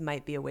feel like this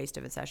might be a waste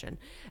of a session.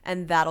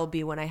 And that'll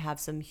be when I have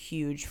some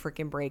huge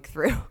freaking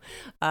breakthrough,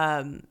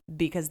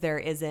 because there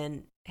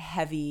isn't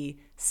heavy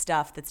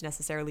stuff that's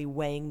necessarily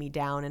weighing me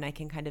down, and I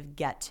can kind of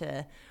get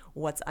to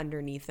what's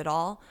underneath it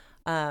all.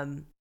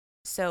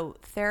 So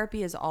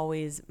therapy is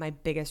always my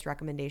biggest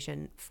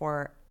recommendation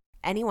for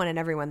anyone and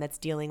everyone that's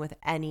dealing with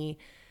any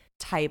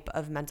type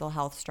of mental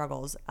health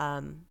struggles.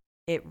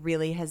 It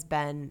really has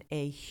been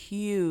a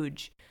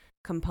huge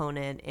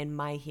component in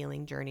my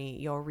healing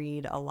journey. You'll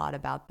read a lot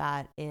about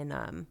that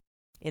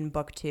in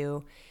book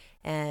 2,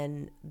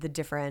 and the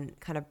different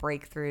kind of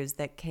breakthroughs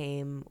that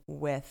came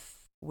with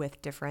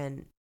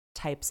different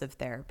types of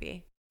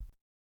therapy.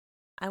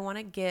 I want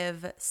to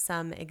give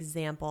some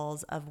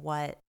examples of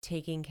what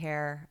taking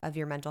care of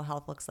your mental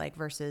health looks like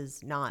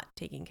versus not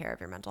taking care of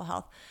your mental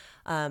health,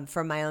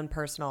 from my own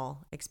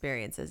personal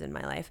experiences in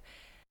my life.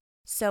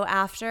 So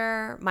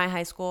after my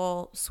high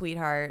school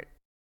sweetheart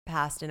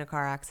passed in a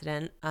car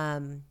accident,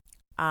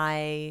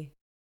 I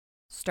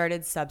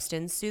started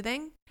substance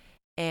soothing.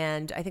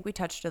 And I think we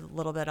touched a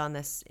little bit on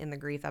this in the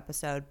grief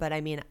episode, but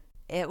I mean,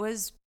 it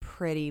was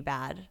pretty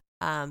bad.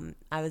 I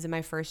was in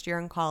my first year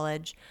in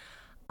college.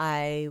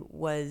 I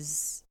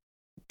was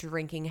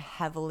drinking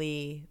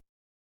heavily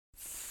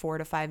 4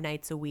 to 5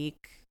 nights a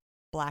week,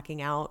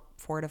 blacking out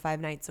 4 to 5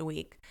 nights a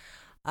week.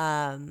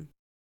 And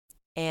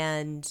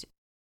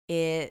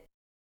it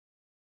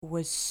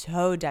was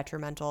so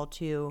detrimental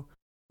to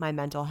my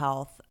mental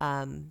health.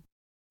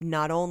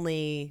 Not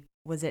only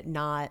was it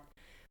not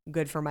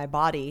good for my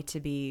body to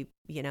be,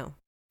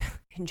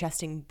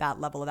 ingesting that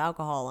level of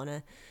alcohol on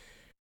a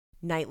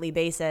nightly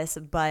basis,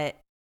 but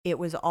it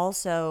was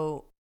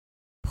also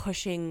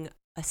pushing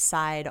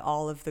aside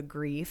all of the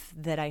grief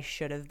that I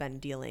should have been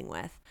dealing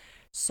with.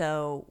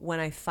 So when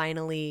I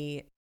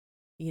finally,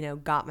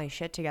 got my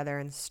shit together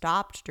and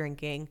stopped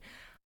drinking,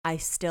 I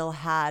still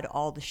had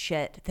all the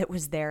shit that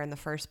was there in the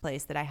first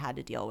place that I had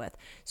to deal with.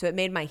 So it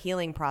made my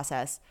healing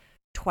process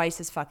twice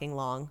as fucking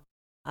long.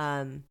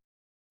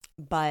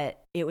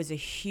 But it was a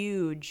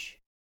huge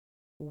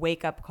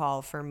wake up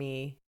call for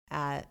me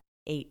at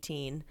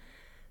 18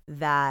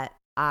 that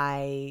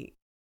I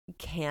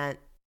can't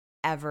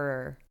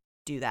ever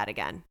do that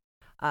again.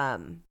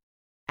 And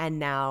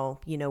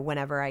now,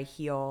 whenever I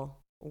heal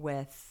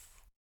with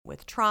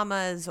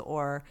traumas,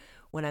 or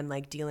when I'm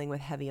like dealing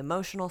with heavy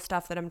emotional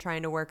stuff that I'm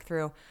trying to work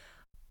through,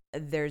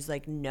 there's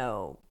like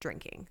no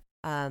drinking.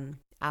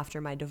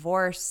 After my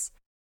divorce,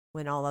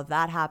 when all of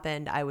that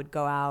happened, I would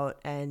go out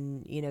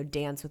and,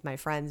 dance with my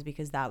friends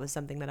because that was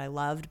something that I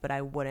loved, but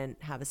I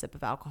wouldn't have a sip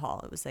of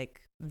alcohol. It was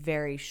like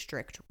very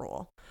strict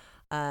rule.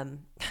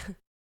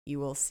 You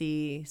will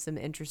see some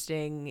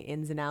interesting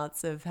ins and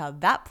outs of how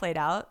that played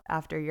out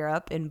after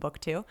Europe in book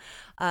 2.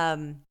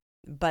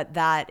 But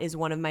that is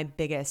one of my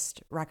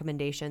biggest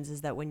recommendations,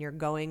 is that when you're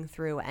going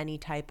through any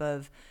type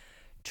of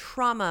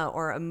trauma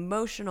or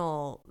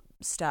emotional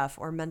stuff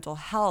or mental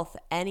health,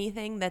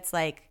 anything that's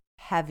like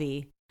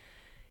heavy,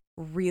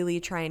 really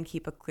try and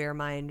keep a clear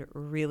mind,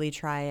 really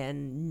try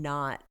and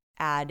not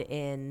add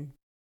in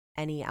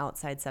any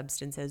outside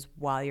substances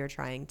while you're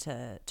trying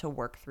to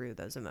work through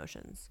those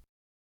emotions.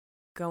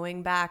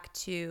 Going back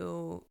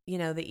to,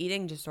 the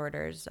eating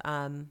disorders,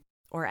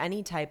 or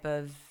any type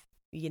of,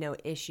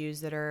 issues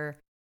that are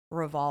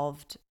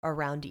revolved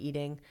around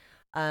eating.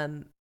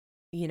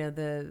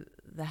 The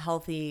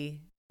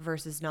healthy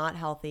versus not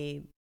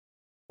healthy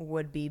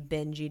would be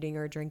binge eating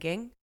or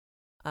drinking.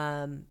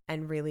 And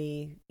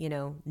really,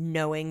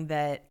 knowing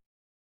that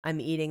I'm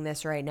eating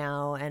this right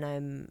now and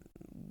I'm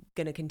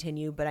going to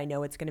continue, but I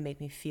know it's going to make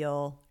me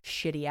feel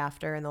shitty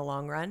after in the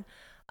long run,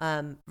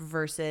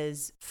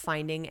 versus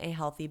finding a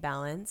healthy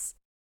balance,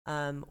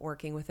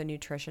 working with a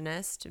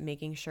nutritionist,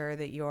 making sure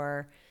that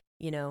you're,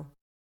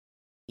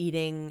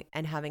 eating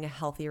and having a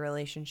healthy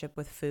relationship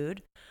with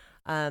food.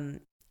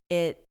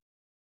 It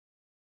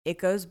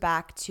goes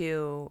back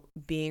to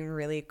being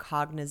really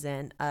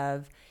cognizant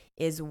of,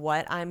 is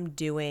what I'm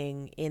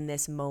doing in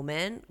this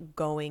moment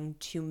going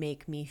to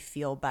make me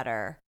feel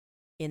better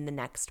in the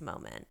next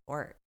moment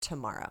or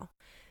tomorrow?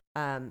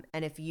 And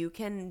if you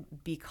can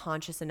be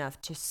conscious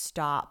enough to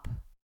stop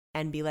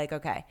and be like,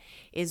 okay,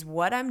 is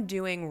what I'm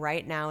doing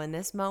right now in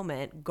this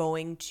moment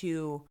going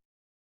to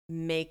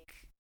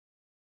make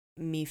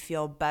me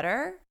feel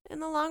better in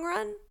the long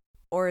run?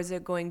 Or is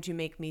it going to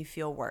make me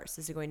feel worse?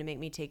 Is it going to make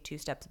me take 2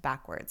 steps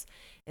backwards?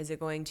 Is it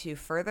going to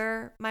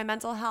further my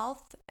mental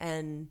health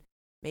and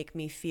make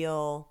me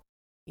feel,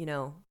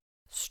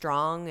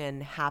 strong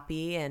and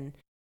happy and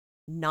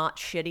not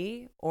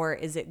shitty? Or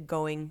is it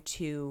going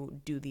to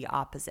do the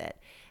opposite?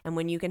 And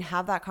when you can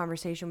have that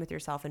conversation with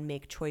yourself and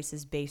make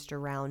choices based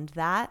around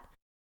that,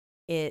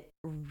 it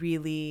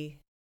really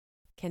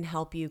can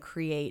help you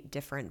create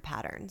different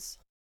patterns.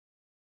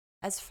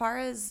 As far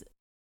as,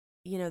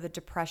 the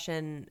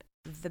depression,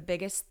 the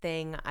biggest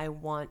thing I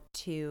want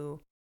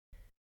to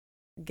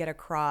get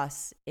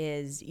across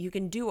is you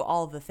can do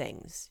all the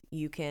things.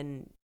 You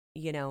can,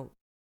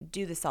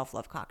 do the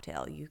self-love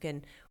cocktail. You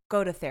can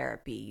go to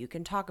therapy. You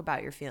can talk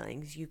about your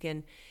feelings. You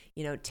can,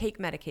 take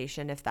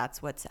medication if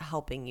that's what's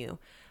helping you.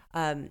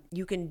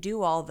 You can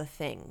do all the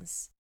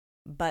things.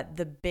 But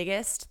the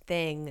biggest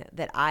thing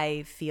that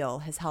I feel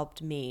has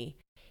helped me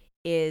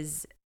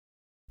is,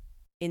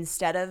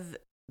 instead of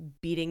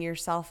beating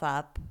yourself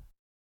up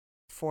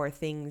for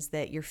things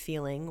that you're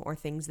feeling or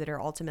things that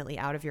are ultimately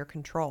out of your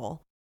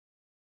control,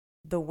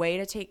 the way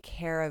to take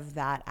care of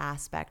that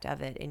aspect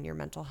of it in your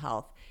mental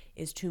health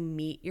is to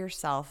meet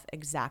yourself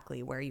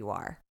exactly where you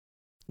are.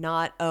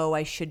 Not, oh,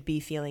 I should be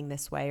feeling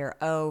this way, or,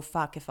 oh,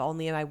 fuck, if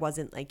only I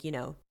wasn't like,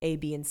 A,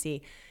 B, and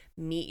C.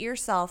 Meet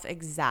yourself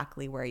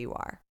exactly where you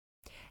are.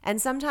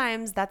 And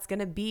sometimes that's going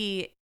to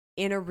be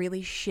in a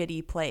really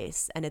shitty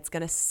place and it's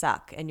going to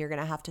suck and you're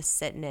going to have to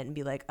sit in it and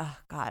be like, oh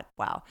God,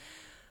 wow.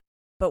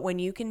 But when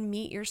you can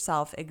meet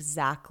yourself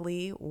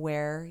exactly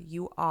where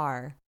you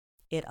are,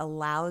 it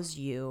allows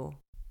you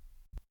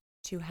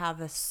to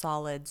have a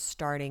solid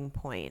starting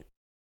point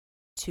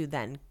to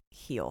then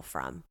heal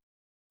from.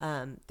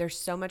 There's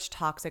so much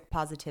toxic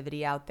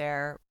positivity out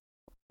there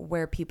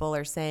where people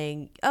are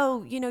saying,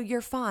 oh,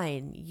 you're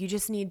fine. You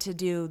just need to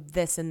do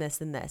this and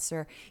this and this,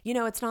 or,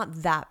 it's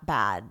not that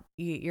bad.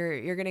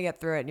 You're going to get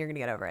through it and you're going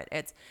to get over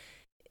it.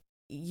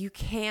 You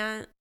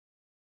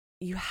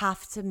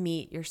have to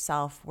meet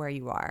yourself where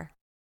you are.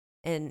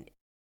 And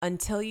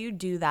until you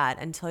do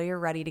that, until you're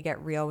ready to get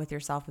real with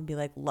yourself and be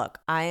like, look,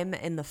 I am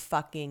in the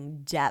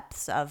fucking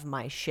depths of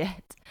my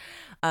shit.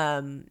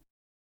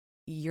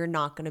 You're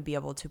not going to be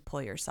able to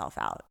pull yourself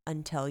out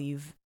until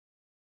you've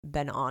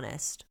been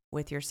honest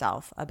with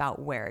yourself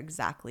about where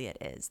exactly it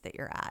is that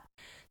you're at.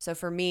 So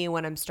for me,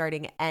 when I'm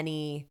starting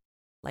any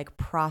like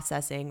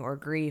processing or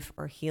grief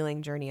or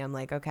healing journey, I'm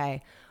like,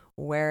 okay,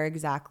 where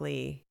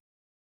exactly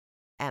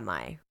am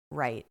I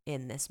right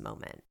in this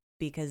moment?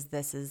 Because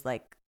this is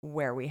like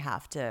where we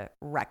have to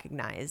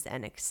recognize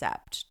and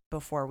accept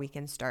before we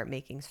can start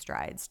making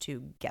strides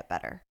to get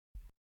better.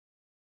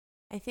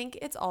 I think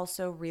it's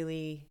also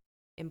really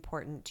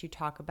important to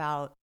talk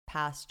about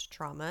past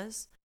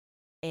traumas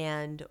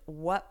and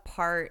what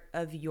part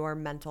of your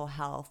mental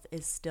health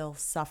is still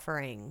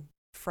suffering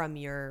from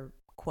your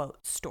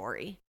quote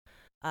story.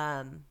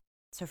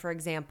 So for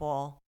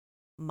example,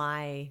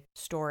 my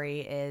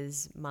story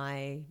is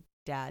my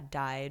dad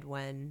died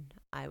when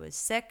I was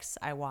 6.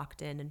 I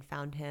walked in and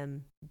found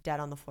him dead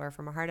on the floor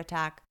from a heart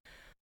attack.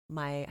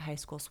 My high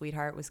school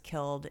sweetheart was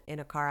killed in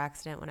a car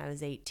accident when I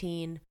was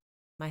 18.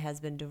 My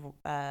husband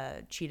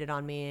cheated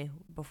on me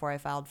before I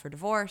filed for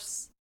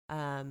divorce.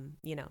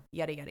 Yada,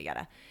 yada,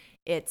 yada.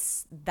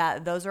 It's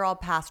that those are all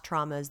past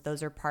traumas.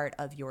 Those are part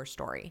of your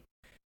story.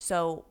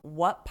 So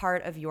what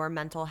part of your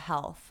mental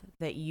health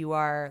that you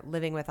are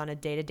living with on a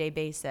day-to-day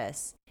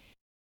basis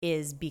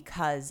is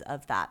because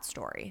of that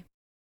story?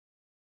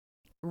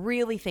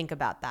 Really think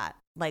about that.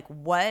 Like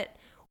what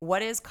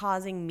is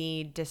causing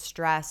me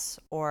distress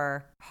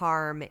or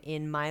harm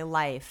in my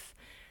life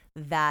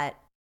that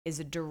is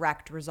a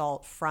direct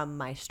result from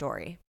my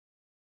story?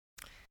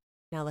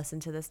 Now listen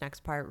to this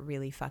next part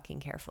really fucking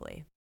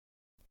carefully.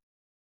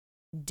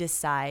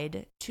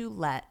 Decide to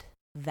let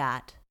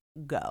that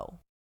go.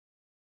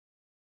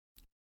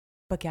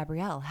 But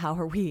Gabrielle, how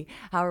are we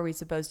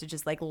supposed to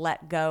just like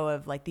let go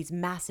of like these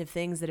massive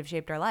things that have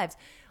shaped our lives?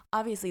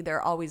 obviously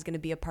they're always going to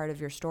be a part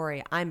of your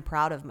story. I'm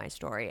proud of my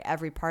story.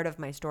 Every part of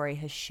my story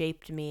has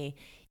shaped me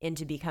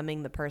into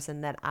becoming the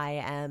person that I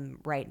am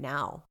right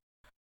now.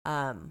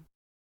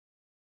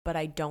 But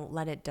I don't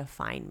let it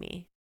define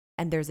me.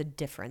 And there's a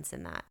difference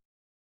in that.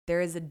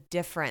 There is a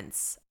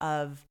difference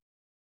of,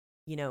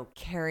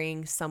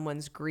 carrying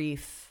someone's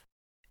grief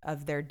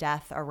of their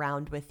death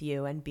around with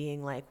you and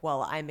being like,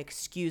 well, I'm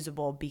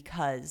excusable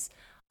because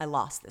I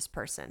lost this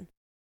person,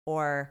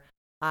 or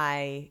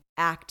I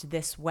act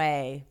this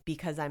way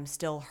because I'm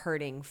still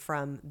hurting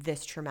from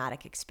this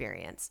traumatic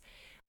experience.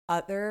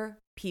 Other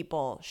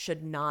people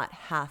should not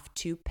have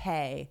to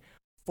pay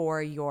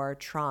for your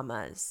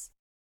traumas.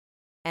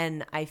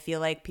 And I feel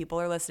like people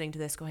are listening to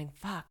this going,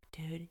 fuck,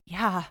 dude.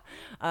 Yeah.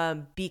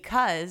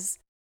 Because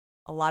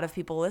a lot of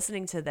people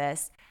listening to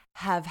this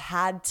have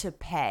had to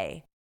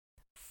pay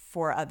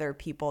for other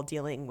people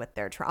dealing with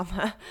their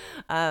trauma.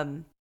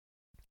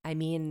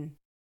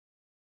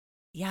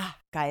 Yeah,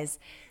 guys,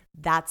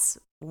 that's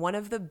one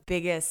of the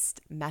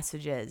biggest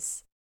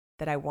messages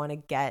that I want to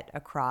get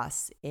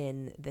across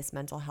in this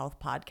mental health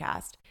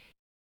podcast.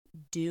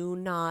 Do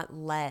not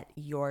let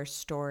your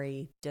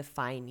story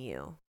define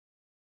you.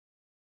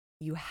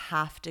 You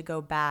have to go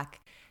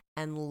back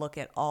and look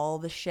at all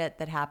the shit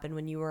that happened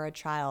when you were a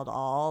child,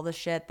 all the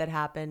shit that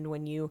happened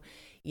when you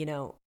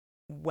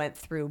went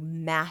through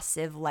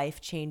massive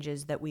life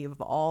changes that we've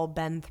all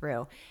been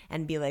through,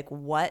 and be like,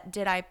 what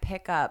did I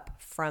pick up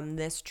from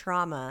this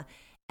trauma,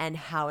 and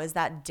how is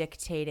that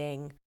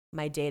dictating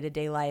my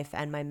day-to-day life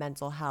and my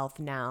mental health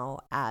now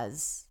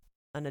as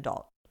an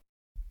adult?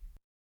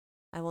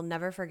 I will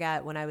never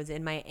forget when I was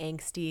in my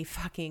angsty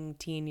fucking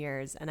teen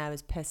years and I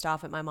was pissed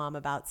off at my mom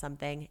about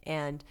something,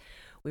 and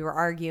we were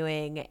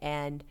arguing,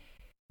 and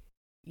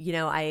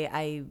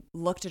I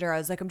looked at her. I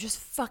was like, I'm just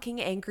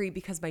fucking angry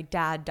because my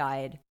dad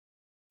died.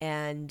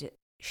 And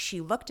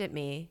she looked at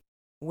me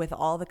with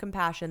all the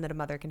compassion that a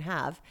mother can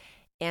have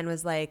and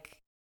was like,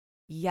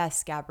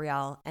 yes,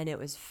 Gabrielle. And it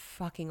was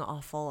fucking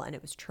awful, and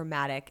it was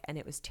traumatic, and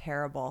it was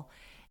terrible.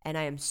 And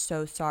I am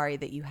so sorry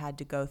that you had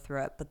to go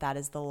through it, but that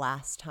is the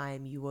last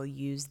time you will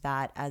use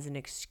that as an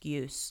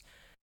excuse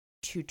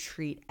to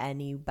treat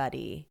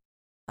anybody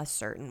a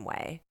certain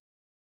way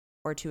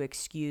or to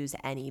excuse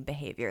any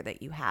behavior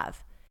that you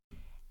have.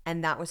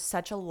 And that was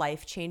such a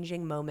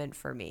life-changing moment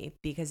for me,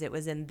 because it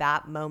was in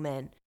that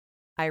moment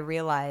I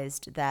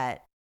realized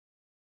that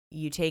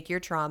you take your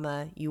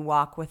trauma, you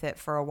walk with it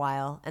for a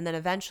while, and then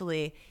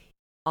eventually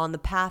on the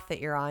path that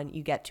you're on,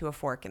 you get to a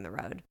fork in the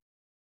road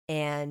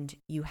and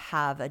you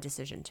have a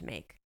decision to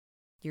make.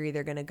 You're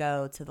either going to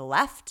go to the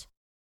left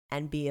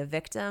and be a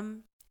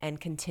victim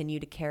and continue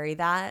to carry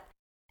that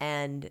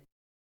and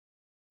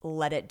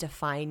let it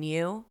define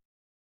you,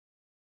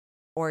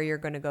 or you're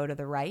going to go to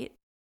the right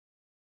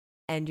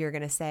and you're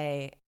going to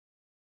say,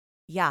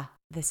 yeah,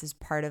 this is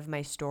part of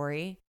my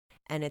story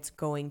and it's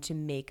going to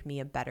make me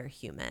a better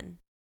human.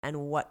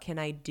 And what can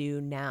I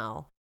do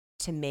now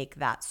to make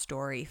that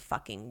story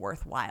fucking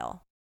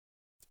worthwhile?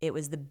 It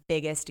was the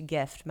biggest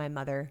gift my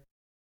mother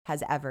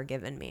has ever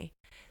given me.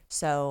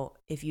 So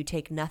if you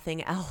take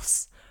nothing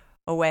else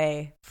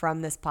away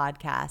from this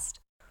podcast,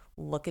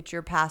 look at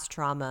your past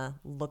trauma,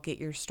 look at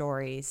your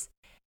stories,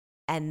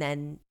 and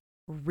then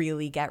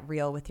really get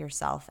real with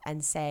yourself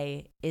and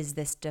say, is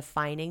this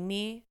defining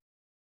me?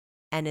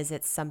 And is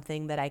it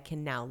something that I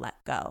can now let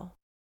go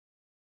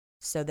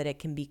so that it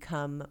can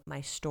become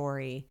my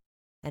story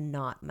and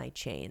not my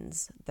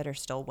chains that are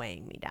still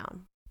weighing me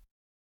down?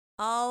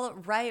 All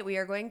right, we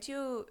are going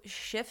to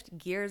shift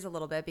gears a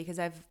little bit because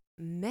I've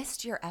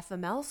missed your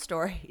FML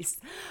stories.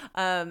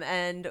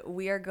 And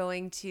we are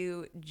going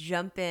to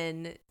jump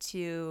in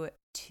to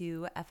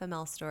 2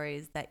 FML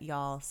stories that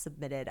y'all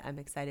submitted. I'm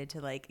excited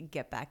to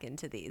get back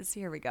into these.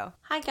 Here we go.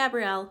 Hi,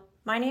 Gabrielle.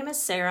 My name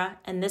is Sarah,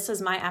 and this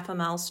is my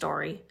FML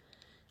story.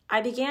 I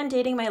began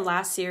dating my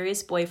last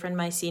serious boyfriend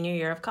my senior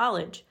year of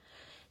college.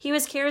 He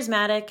was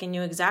charismatic and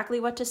knew exactly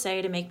what to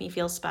say to make me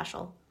feel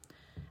special.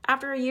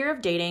 After a year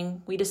of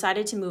dating, we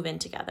decided to move in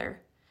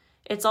together.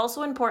 It's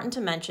also important to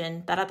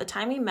mention that at the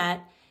time we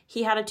met,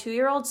 he had a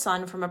 2-year-old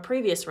son from a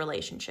previous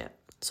relationship,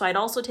 so I'd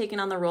also taken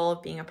on the role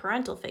of being a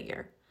parental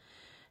figure.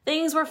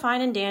 Things were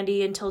fine and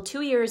dandy until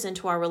 2 years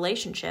into our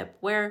relationship,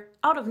 where,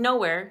 out of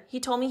nowhere, he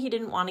told me he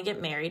didn't want to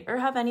get married or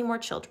have any more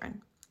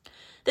children.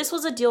 This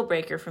was a deal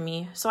breaker for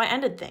me, so I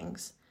ended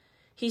things.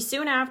 He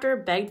soon after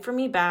begged for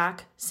me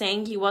back,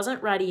 saying he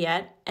wasn't ready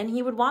yet and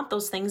he would want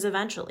those things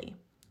eventually.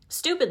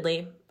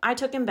 Stupidly, I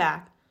took him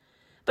back,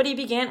 but he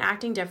began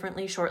acting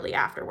differently shortly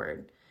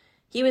afterward.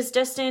 He was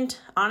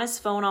distant, on his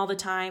phone all the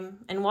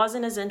time, and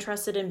wasn't as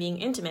interested in being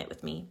intimate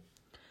with me.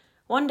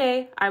 One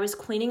day, I was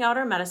cleaning out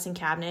our medicine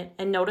cabinet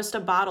and noticed a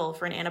bottle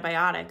for an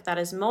antibiotic that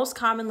is most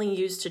commonly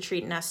used to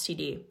treat an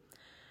STD.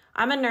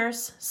 I'm a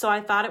nurse, so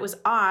I thought it was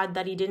odd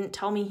that he didn't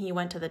tell me he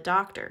went to the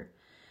doctor.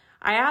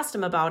 I asked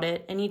him about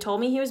it, and he told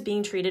me he was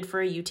being treated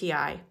for a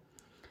UTI.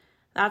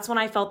 That's when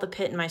I felt the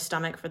pit in my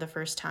stomach for the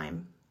first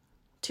time.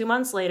 2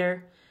 months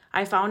later,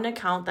 I found an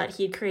account that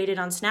he had created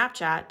on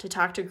Snapchat to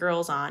talk to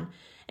girls on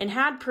and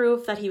had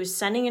proof that he was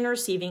sending and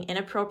receiving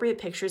inappropriate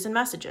pictures and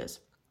messages.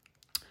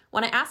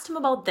 When I asked him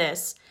about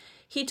this,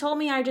 he told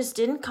me I just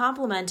didn't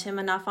compliment him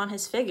enough on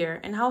his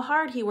figure and how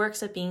hard he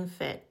works at being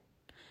fit.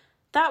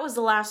 That was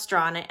the last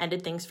straw, and I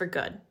ended things for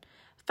good.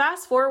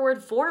 Fast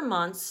forward 4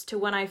 months to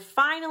when I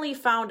finally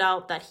found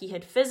out that he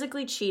had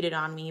physically cheated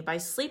on me by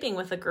sleeping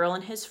with a girl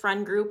in his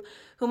friend group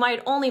whom I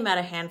had only met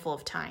a handful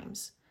of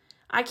times.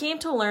 I came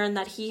to learn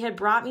that he had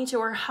brought me to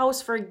her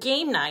house for a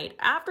game night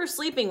after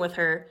sleeping with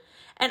her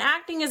and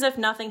acting as if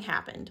nothing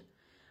happened.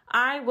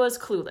 I was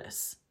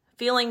clueless.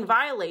 Feeling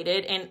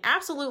violated and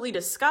absolutely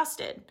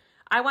disgusted,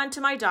 I went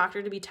to my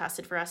doctor to be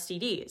tested for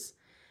STDs.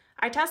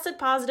 I tested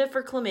positive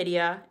for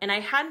chlamydia, and I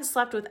hadn't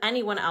slept with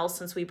anyone else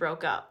since we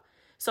broke up.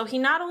 So he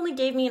not only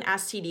gave me an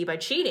STD by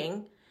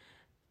cheating,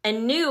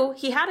 and knew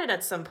he had it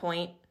at some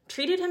point,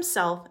 treated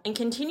himself, and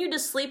continued to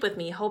sleep with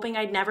me, hoping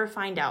I'd never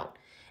find out.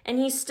 And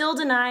he still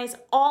denies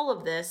all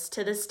of this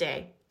to this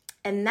day.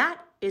 And that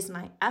is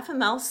my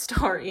FML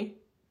story.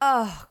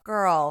 Oh,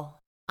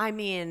 girl. I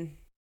mean,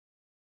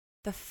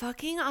 the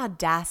fucking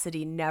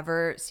audacity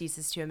never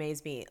ceases to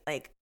amaze me.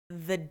 Like,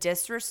 the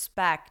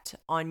disrespect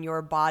on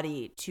your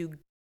body to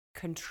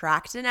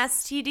contract an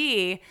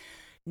STD,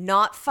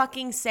 not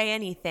fucking say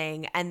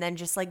anything, and then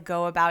just like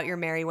go about your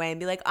merry way and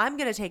be like, I'm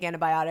gonna take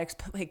antibiotics,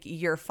 but like,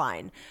 you're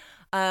fine.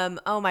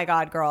 Oh my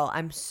God, girl,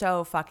 I'm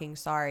so fucking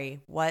sorry.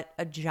 What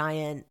a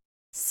giant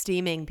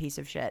steaming piece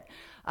of shit.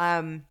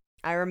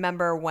 I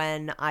remember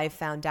when I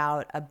found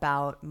out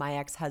about my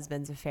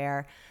ex-husband's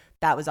affair,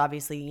 that was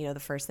obviously, you know,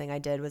 the first thing I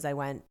did was I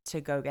went to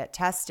go get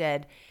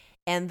tested,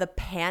 and the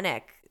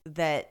panic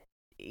that,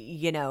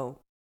 you know,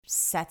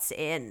 sets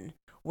in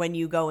when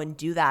you go and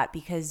do that,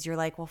 because you're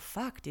like, well,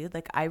 fuck, dude,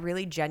 like, I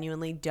really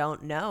genuinely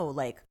don't know,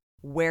 like,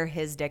 where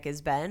his dick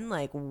has been,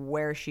 like,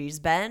 where she's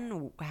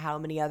been, how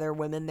many other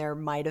women there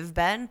might have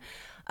been.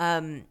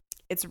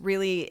 It's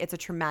a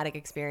traumatic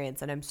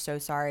experience, and I'm so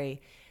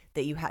sorry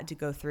that you had to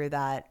go through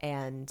that.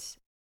 And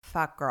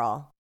fuck,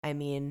 girl, I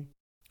mean,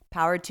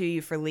 power to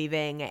you for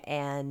leaving.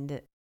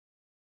 And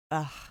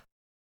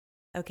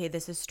okay,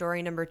 this is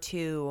story number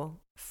 2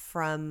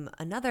 from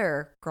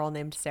another girl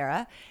named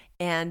Sarah.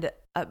 And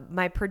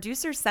my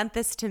producer sent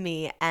this to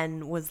me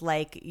and was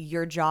like,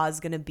 your jaw's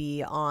going to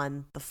be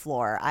on the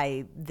floor.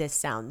 This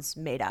sounds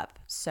made up.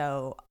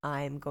 So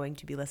I'm going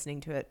to be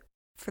listening to it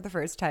for the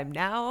first time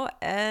now.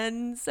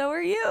 And so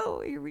are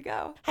you. Here we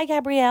go. Hi,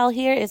 Gabrielle.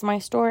 Here is my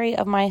story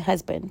of my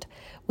husband.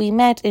 We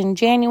met in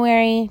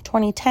January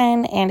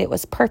 2010, and it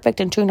was perfect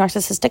in true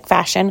narcissistic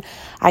fashion.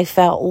 I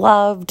felt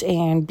loved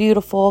and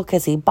beautiful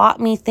because he bought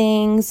me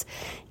things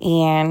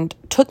and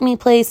took me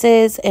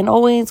places and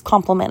always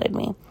complimented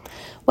me.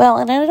 Well,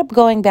 it ended up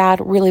going bad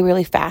really,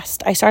 really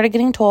fast. I started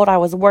getting told I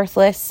was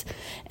worthless,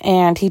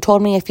 and he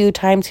told me a few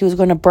times he was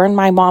going to burn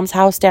my mom's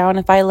house down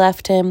if I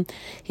left him.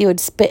 He would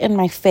spit in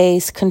my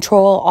face,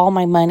 control all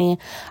my money.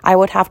 I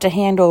would have to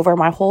hand over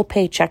my whole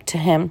paycheck to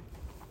him.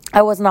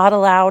 I was not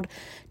allowed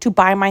to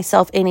buy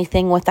myself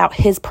anything without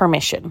his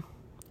permission.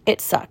 It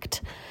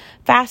sucked.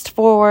 Fast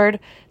forward,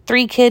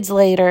 3 kids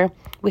later,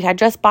 we had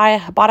just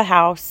bought a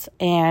house,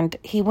 and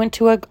he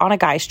went on a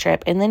guy's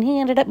trip, and then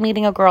he ended up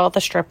meeting a girl at the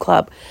strip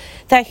club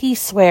that he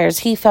swears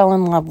he fell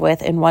in love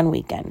with in one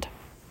weekend.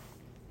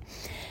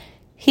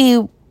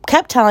 He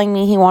kept telling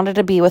me he wanted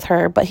to be with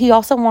her, but he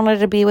also wanted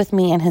to be with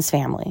me and his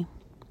family.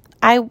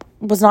 I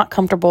was not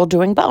comfortable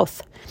doing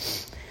both.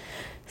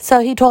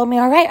 So he told me,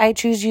 all right, I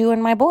choose you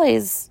and my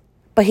boys,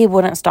 but he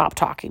wouldn't stop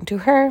talking to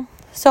her.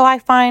 So I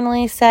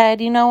finally said,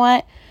 you know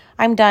what?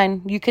 I'm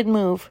done. You could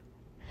move.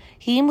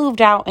 He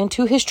moved out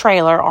into his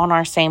trailer on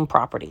our same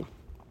property.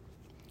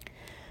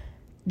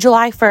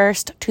 July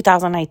 1st,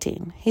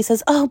 2019. He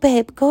says, oh,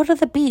 babe, go to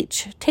the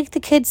beach. Take the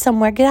kids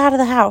somewhere. Get out of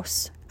the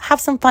house. Have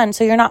some fun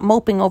so you're not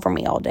moping over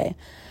me all day.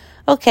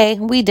 Okay,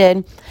 we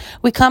did.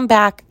 We come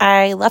back.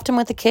 I left him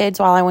with the kids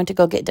while I went to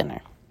go get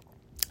dinner.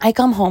 I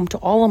come home to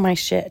all of my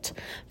shit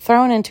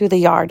thrown into the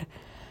yard.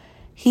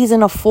 He's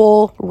in a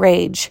full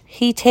rage.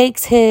 He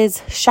takes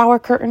his shower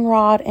curtain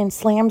rod and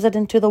slams it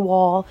into the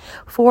wall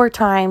 4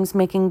 times,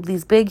 making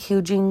these big,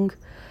 huge,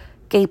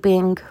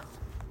 gaping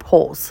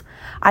holes.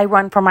 I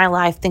run for my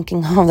life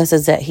thinking, oh, this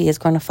is it. He is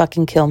going to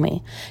fucking kill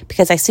me.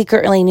 Because I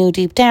secretly knew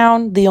deep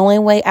down the only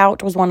way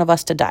out was one of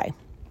us to die.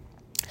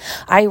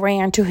 I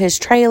ran to his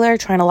trailer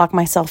trying to lock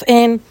myself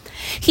in.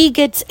 He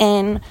gets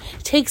in,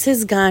 takes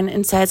his gun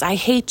and says, I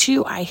hate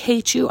you, I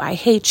hate you, I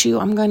hate you.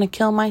 I'm going to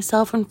kill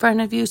myself in front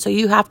of you, so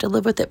you have to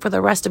live with it for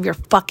the rest of your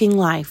fucking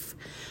life.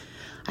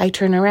 I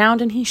turn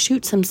around and he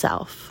shoots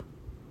himself.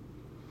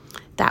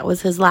 That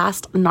was his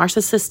last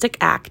narcissistic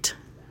act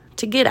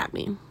to get at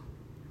me.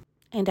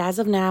 And as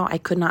of now, I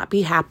could not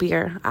be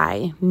happier.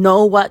 I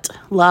know what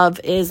love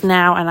is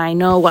now, and I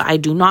know what I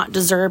do not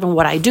deserve and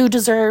what I do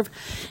deserve.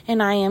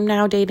 And I am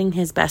now dating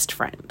his best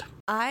friend.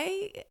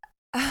 I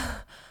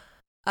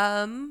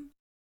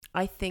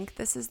think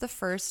this is the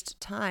first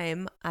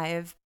time I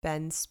have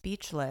been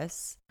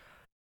speechless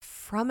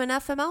from an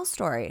FML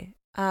story.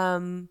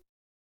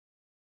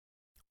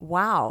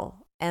 Wow.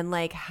 And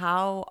like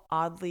how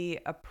oddly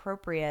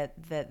appropriate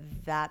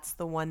that that's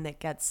the one that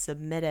gets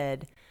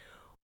submitted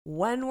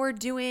when we're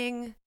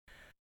doing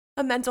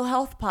a mental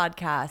health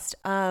podcast.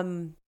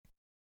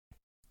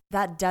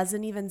 That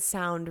doesn't even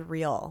sound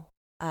real.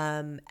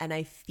 And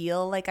I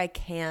feel like I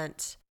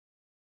can't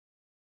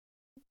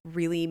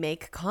really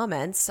make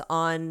comments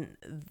on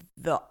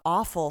the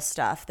awful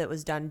stuff that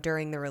was done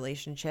during the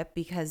relationship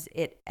because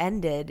it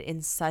ended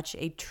in such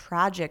a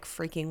tragic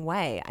freaking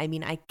way. I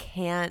mean, I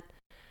can't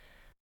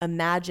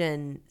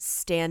imagine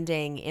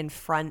standing in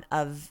front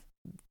of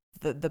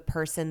the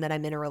person that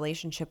I'm in a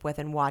relationship with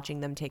and watching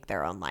them take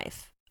their own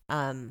life.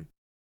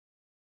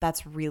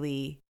 That's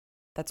really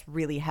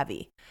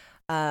heavy.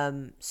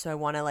 So I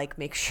want to like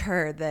make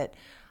sure that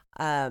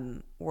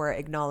we're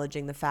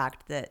acknowledging the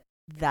fact that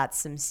that's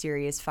some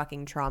serious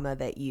fucking trauma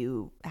that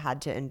you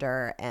had to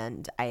endure,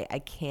 and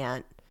I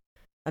can't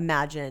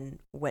imagine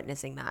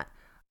witnessing that.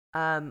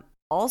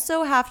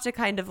 Also have to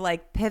kind of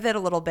like pivot a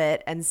little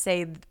bit and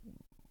say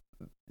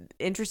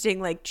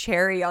interesting like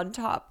cherry on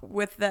top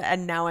with the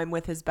and now I'm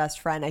with his best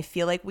friend. I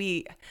feel like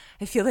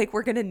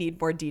we're gonna need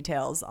more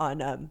details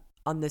on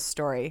this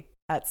story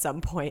at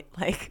some point.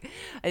 Like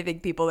I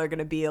think people are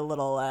gonna be a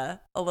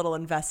little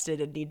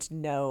invested and need to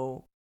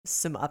know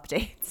some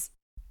updates.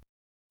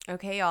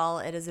 Okay, y'all,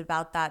 it is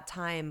about that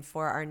time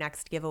for our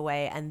next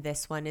giveaway, and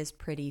this one is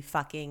pretty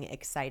fucking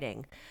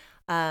exciting.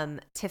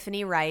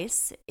 Tiffany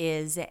Rice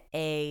is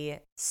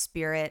a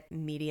spirit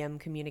medium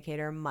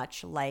communicator,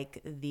 much like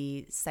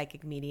the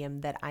psychic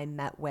medium that I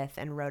met with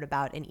and wrote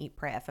about in Eat,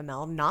 Pray,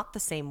 FML. Not the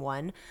same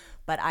one,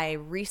 but I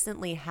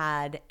recently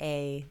had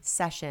a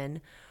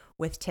session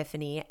with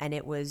Tiffany, and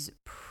it was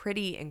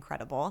pretty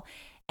incredible.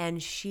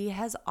 And she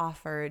has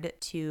offered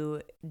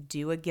to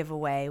do a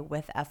giveaway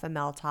with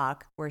FML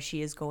Talk where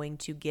she is going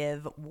to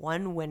give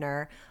one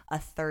winner a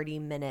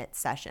 30-minute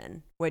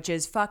session, which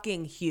is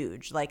fucking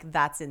huge. Like,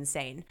 that's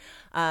insane.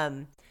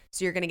 So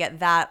you're going to get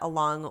that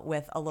along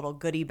with a little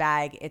goodie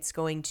bag. It's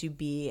going to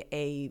be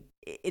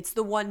it's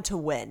the one to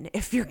win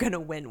if you're going to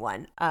win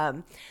one.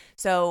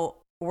 So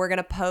we're going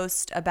to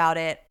post about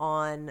it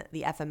on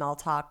the FML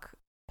Talk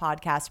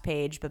podcast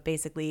page, but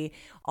basically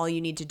all you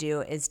need to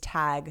do is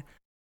tag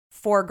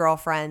 4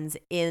 girlfriends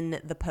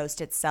in the post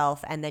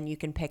itself, and then you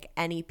can pick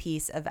any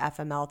piece of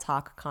FML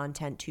Talk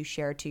content to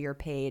share to your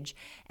page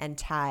and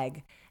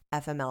tag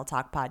FML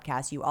Talk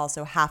Podcast. You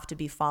also have to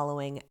be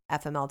following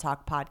FML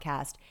Talk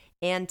Podcast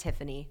and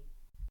Tiffany,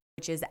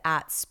 which is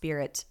at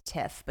Spirit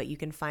Tiff, but you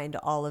can find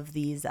all of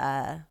these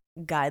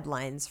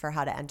guidelines for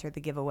how to enter the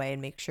giveaway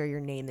and make sure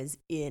your name is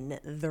in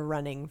the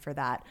running for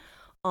that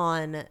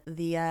on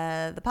the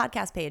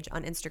podcast page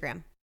on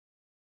Instagram.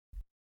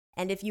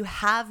 And if you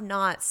have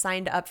not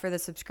signed up for the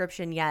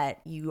subscription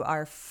yet, you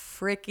are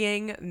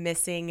freaking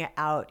missing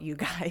out, you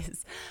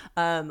guys.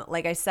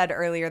 Like I said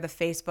earlier, the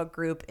Facebook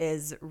group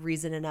is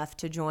reason enough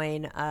to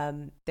join.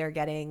 They're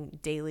getting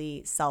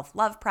daily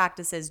self-love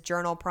practices,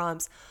 journal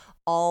prompts.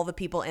 All the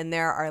people in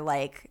there are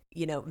like,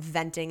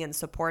 venting and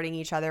supporting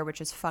each other,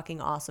 which is fucking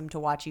awesome to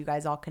watch you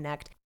guys all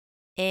connect.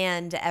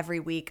 And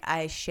every week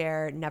I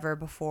share never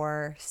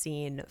before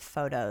seen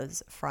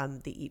photos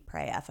from the Eat,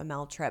 Pray,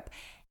 FML trip.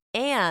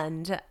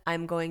 And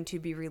I'm going to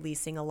be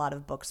releasing a lot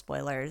of book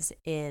spoilers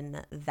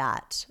in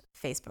that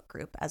Facebook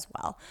group as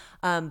well.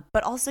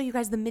 But also, you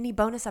guys, the mini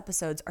bonus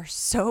episodes are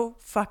so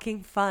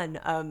fucking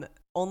fun.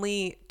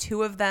 Only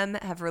 2 of them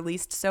have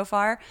released so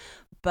far,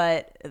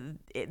 but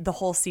the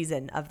whole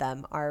season of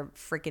them are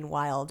freaking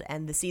wild.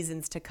 And the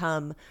seasons to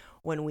come,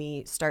 when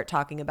we start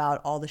talking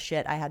about all the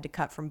shit I had to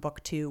cut from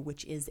book 2,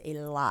 which is a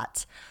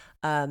lot,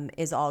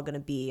 is all going to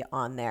be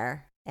on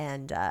there.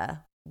 And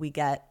we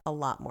get a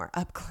lot more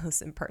up close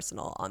and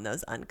personal on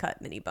those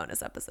uncut mini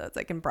bonus episodes.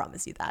 I can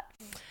promise you that.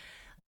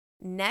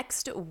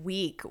 Next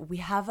week, we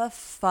have a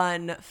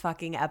fun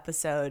fucking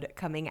episode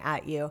coming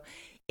at you.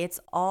 It's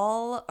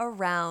all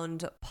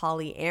around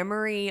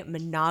polyamory,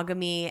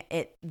 monogamy.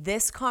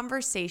 This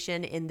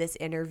conversation in this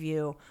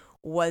interview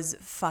was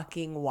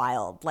fucking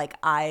wild. Like,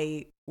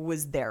 I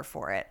was there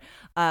for it.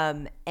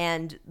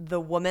 And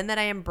the woman that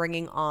I am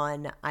bringing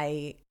on,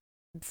 I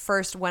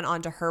first went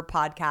onto her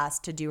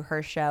podcast to do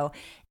her show,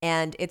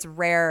 and it's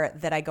rare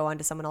that I go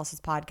onto someone else's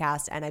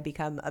podcast and I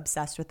become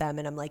obsessed with them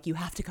and I'm like, you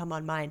have to come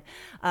on mine.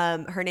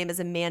 Her name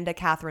is Amanda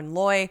Catherine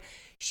Loy.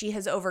 She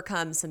has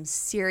overcome some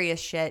serious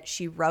shit.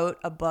 She wrote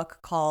a book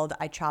called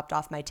I Chopped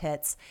Off My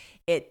Tits.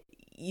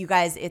 You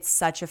guys, it's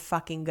such a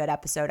fucking good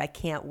episode. I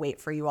can't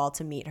wait for you all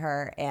to meet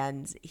her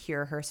and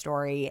hear her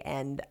story,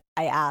 and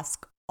I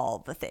ask all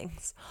the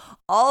things.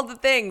 So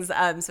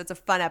it's a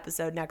fun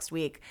episode next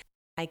week.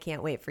 I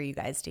can't wait for you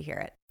guys to hear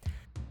it.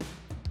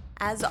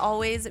 As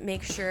always,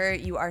 make sure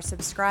you are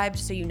subscribed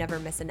so you never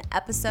miss an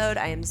episode.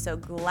 I am so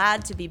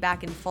glad to be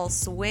back in full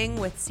swing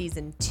with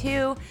season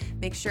 2.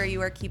 Make sure you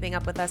are keeping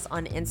up with us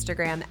on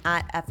Instagram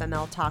at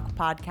FML Talk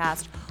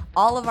Podcast.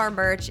 All of our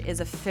merch is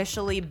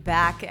officially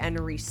back and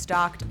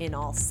restocked in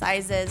all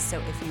sizes. So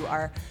if you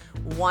are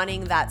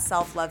wanting that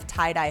self-love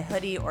tie-dye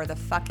hoodie or the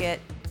Fuck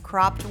It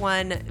cropped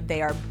one.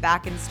 They are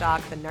back in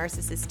stock. The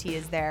Narcissist tee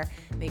is there.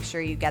 Make sure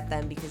you get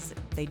them because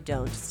they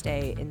don't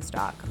stay in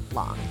stock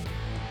long.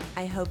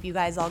 I hope you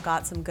guys all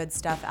got some good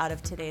stuff out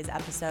of today's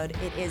episode.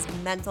 It is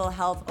Mental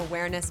Health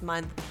Awareness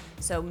Month,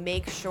 so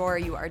make sure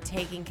you are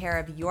taking care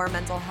of your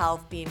mental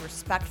health, being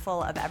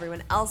respectful of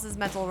everyone else's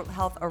mental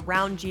health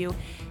around you,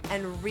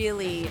 and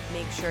really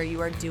make sure you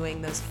are doing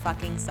those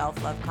fucking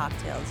self-love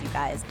cocktails, you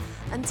guys.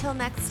 Until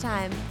next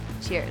time,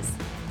 cheers.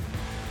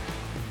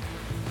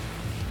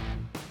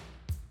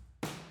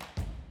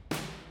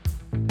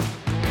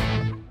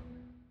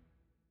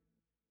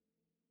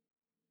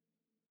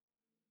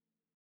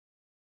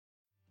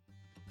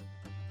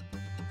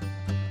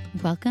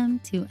 Welcome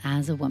to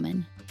As a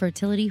Woman,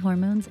 Fertility,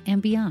 Hormones,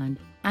 and Beyond.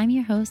 I'm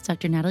your host,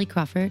 Dr. Natalie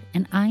Crawford,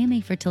 and I am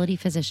a fertility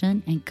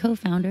physician and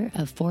co-founder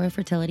of Fora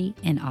Fertility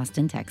in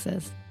Austin,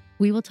 Texas.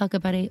 We will talk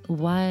about a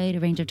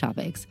wide range of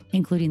topics,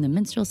 including the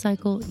menstrual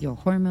cycle, your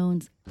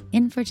hormones,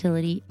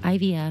 infertility,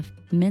 IVF,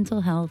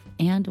 mental health,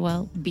 and,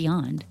 well,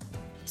 beyond.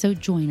 So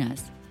join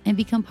us and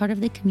become part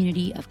of the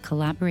community of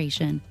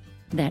collaboration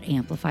that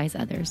amplifies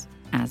others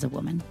as a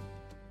woman.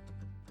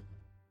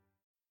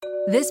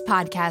 This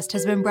podcast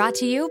has been brought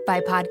to you by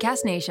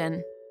Podcast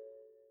Nation.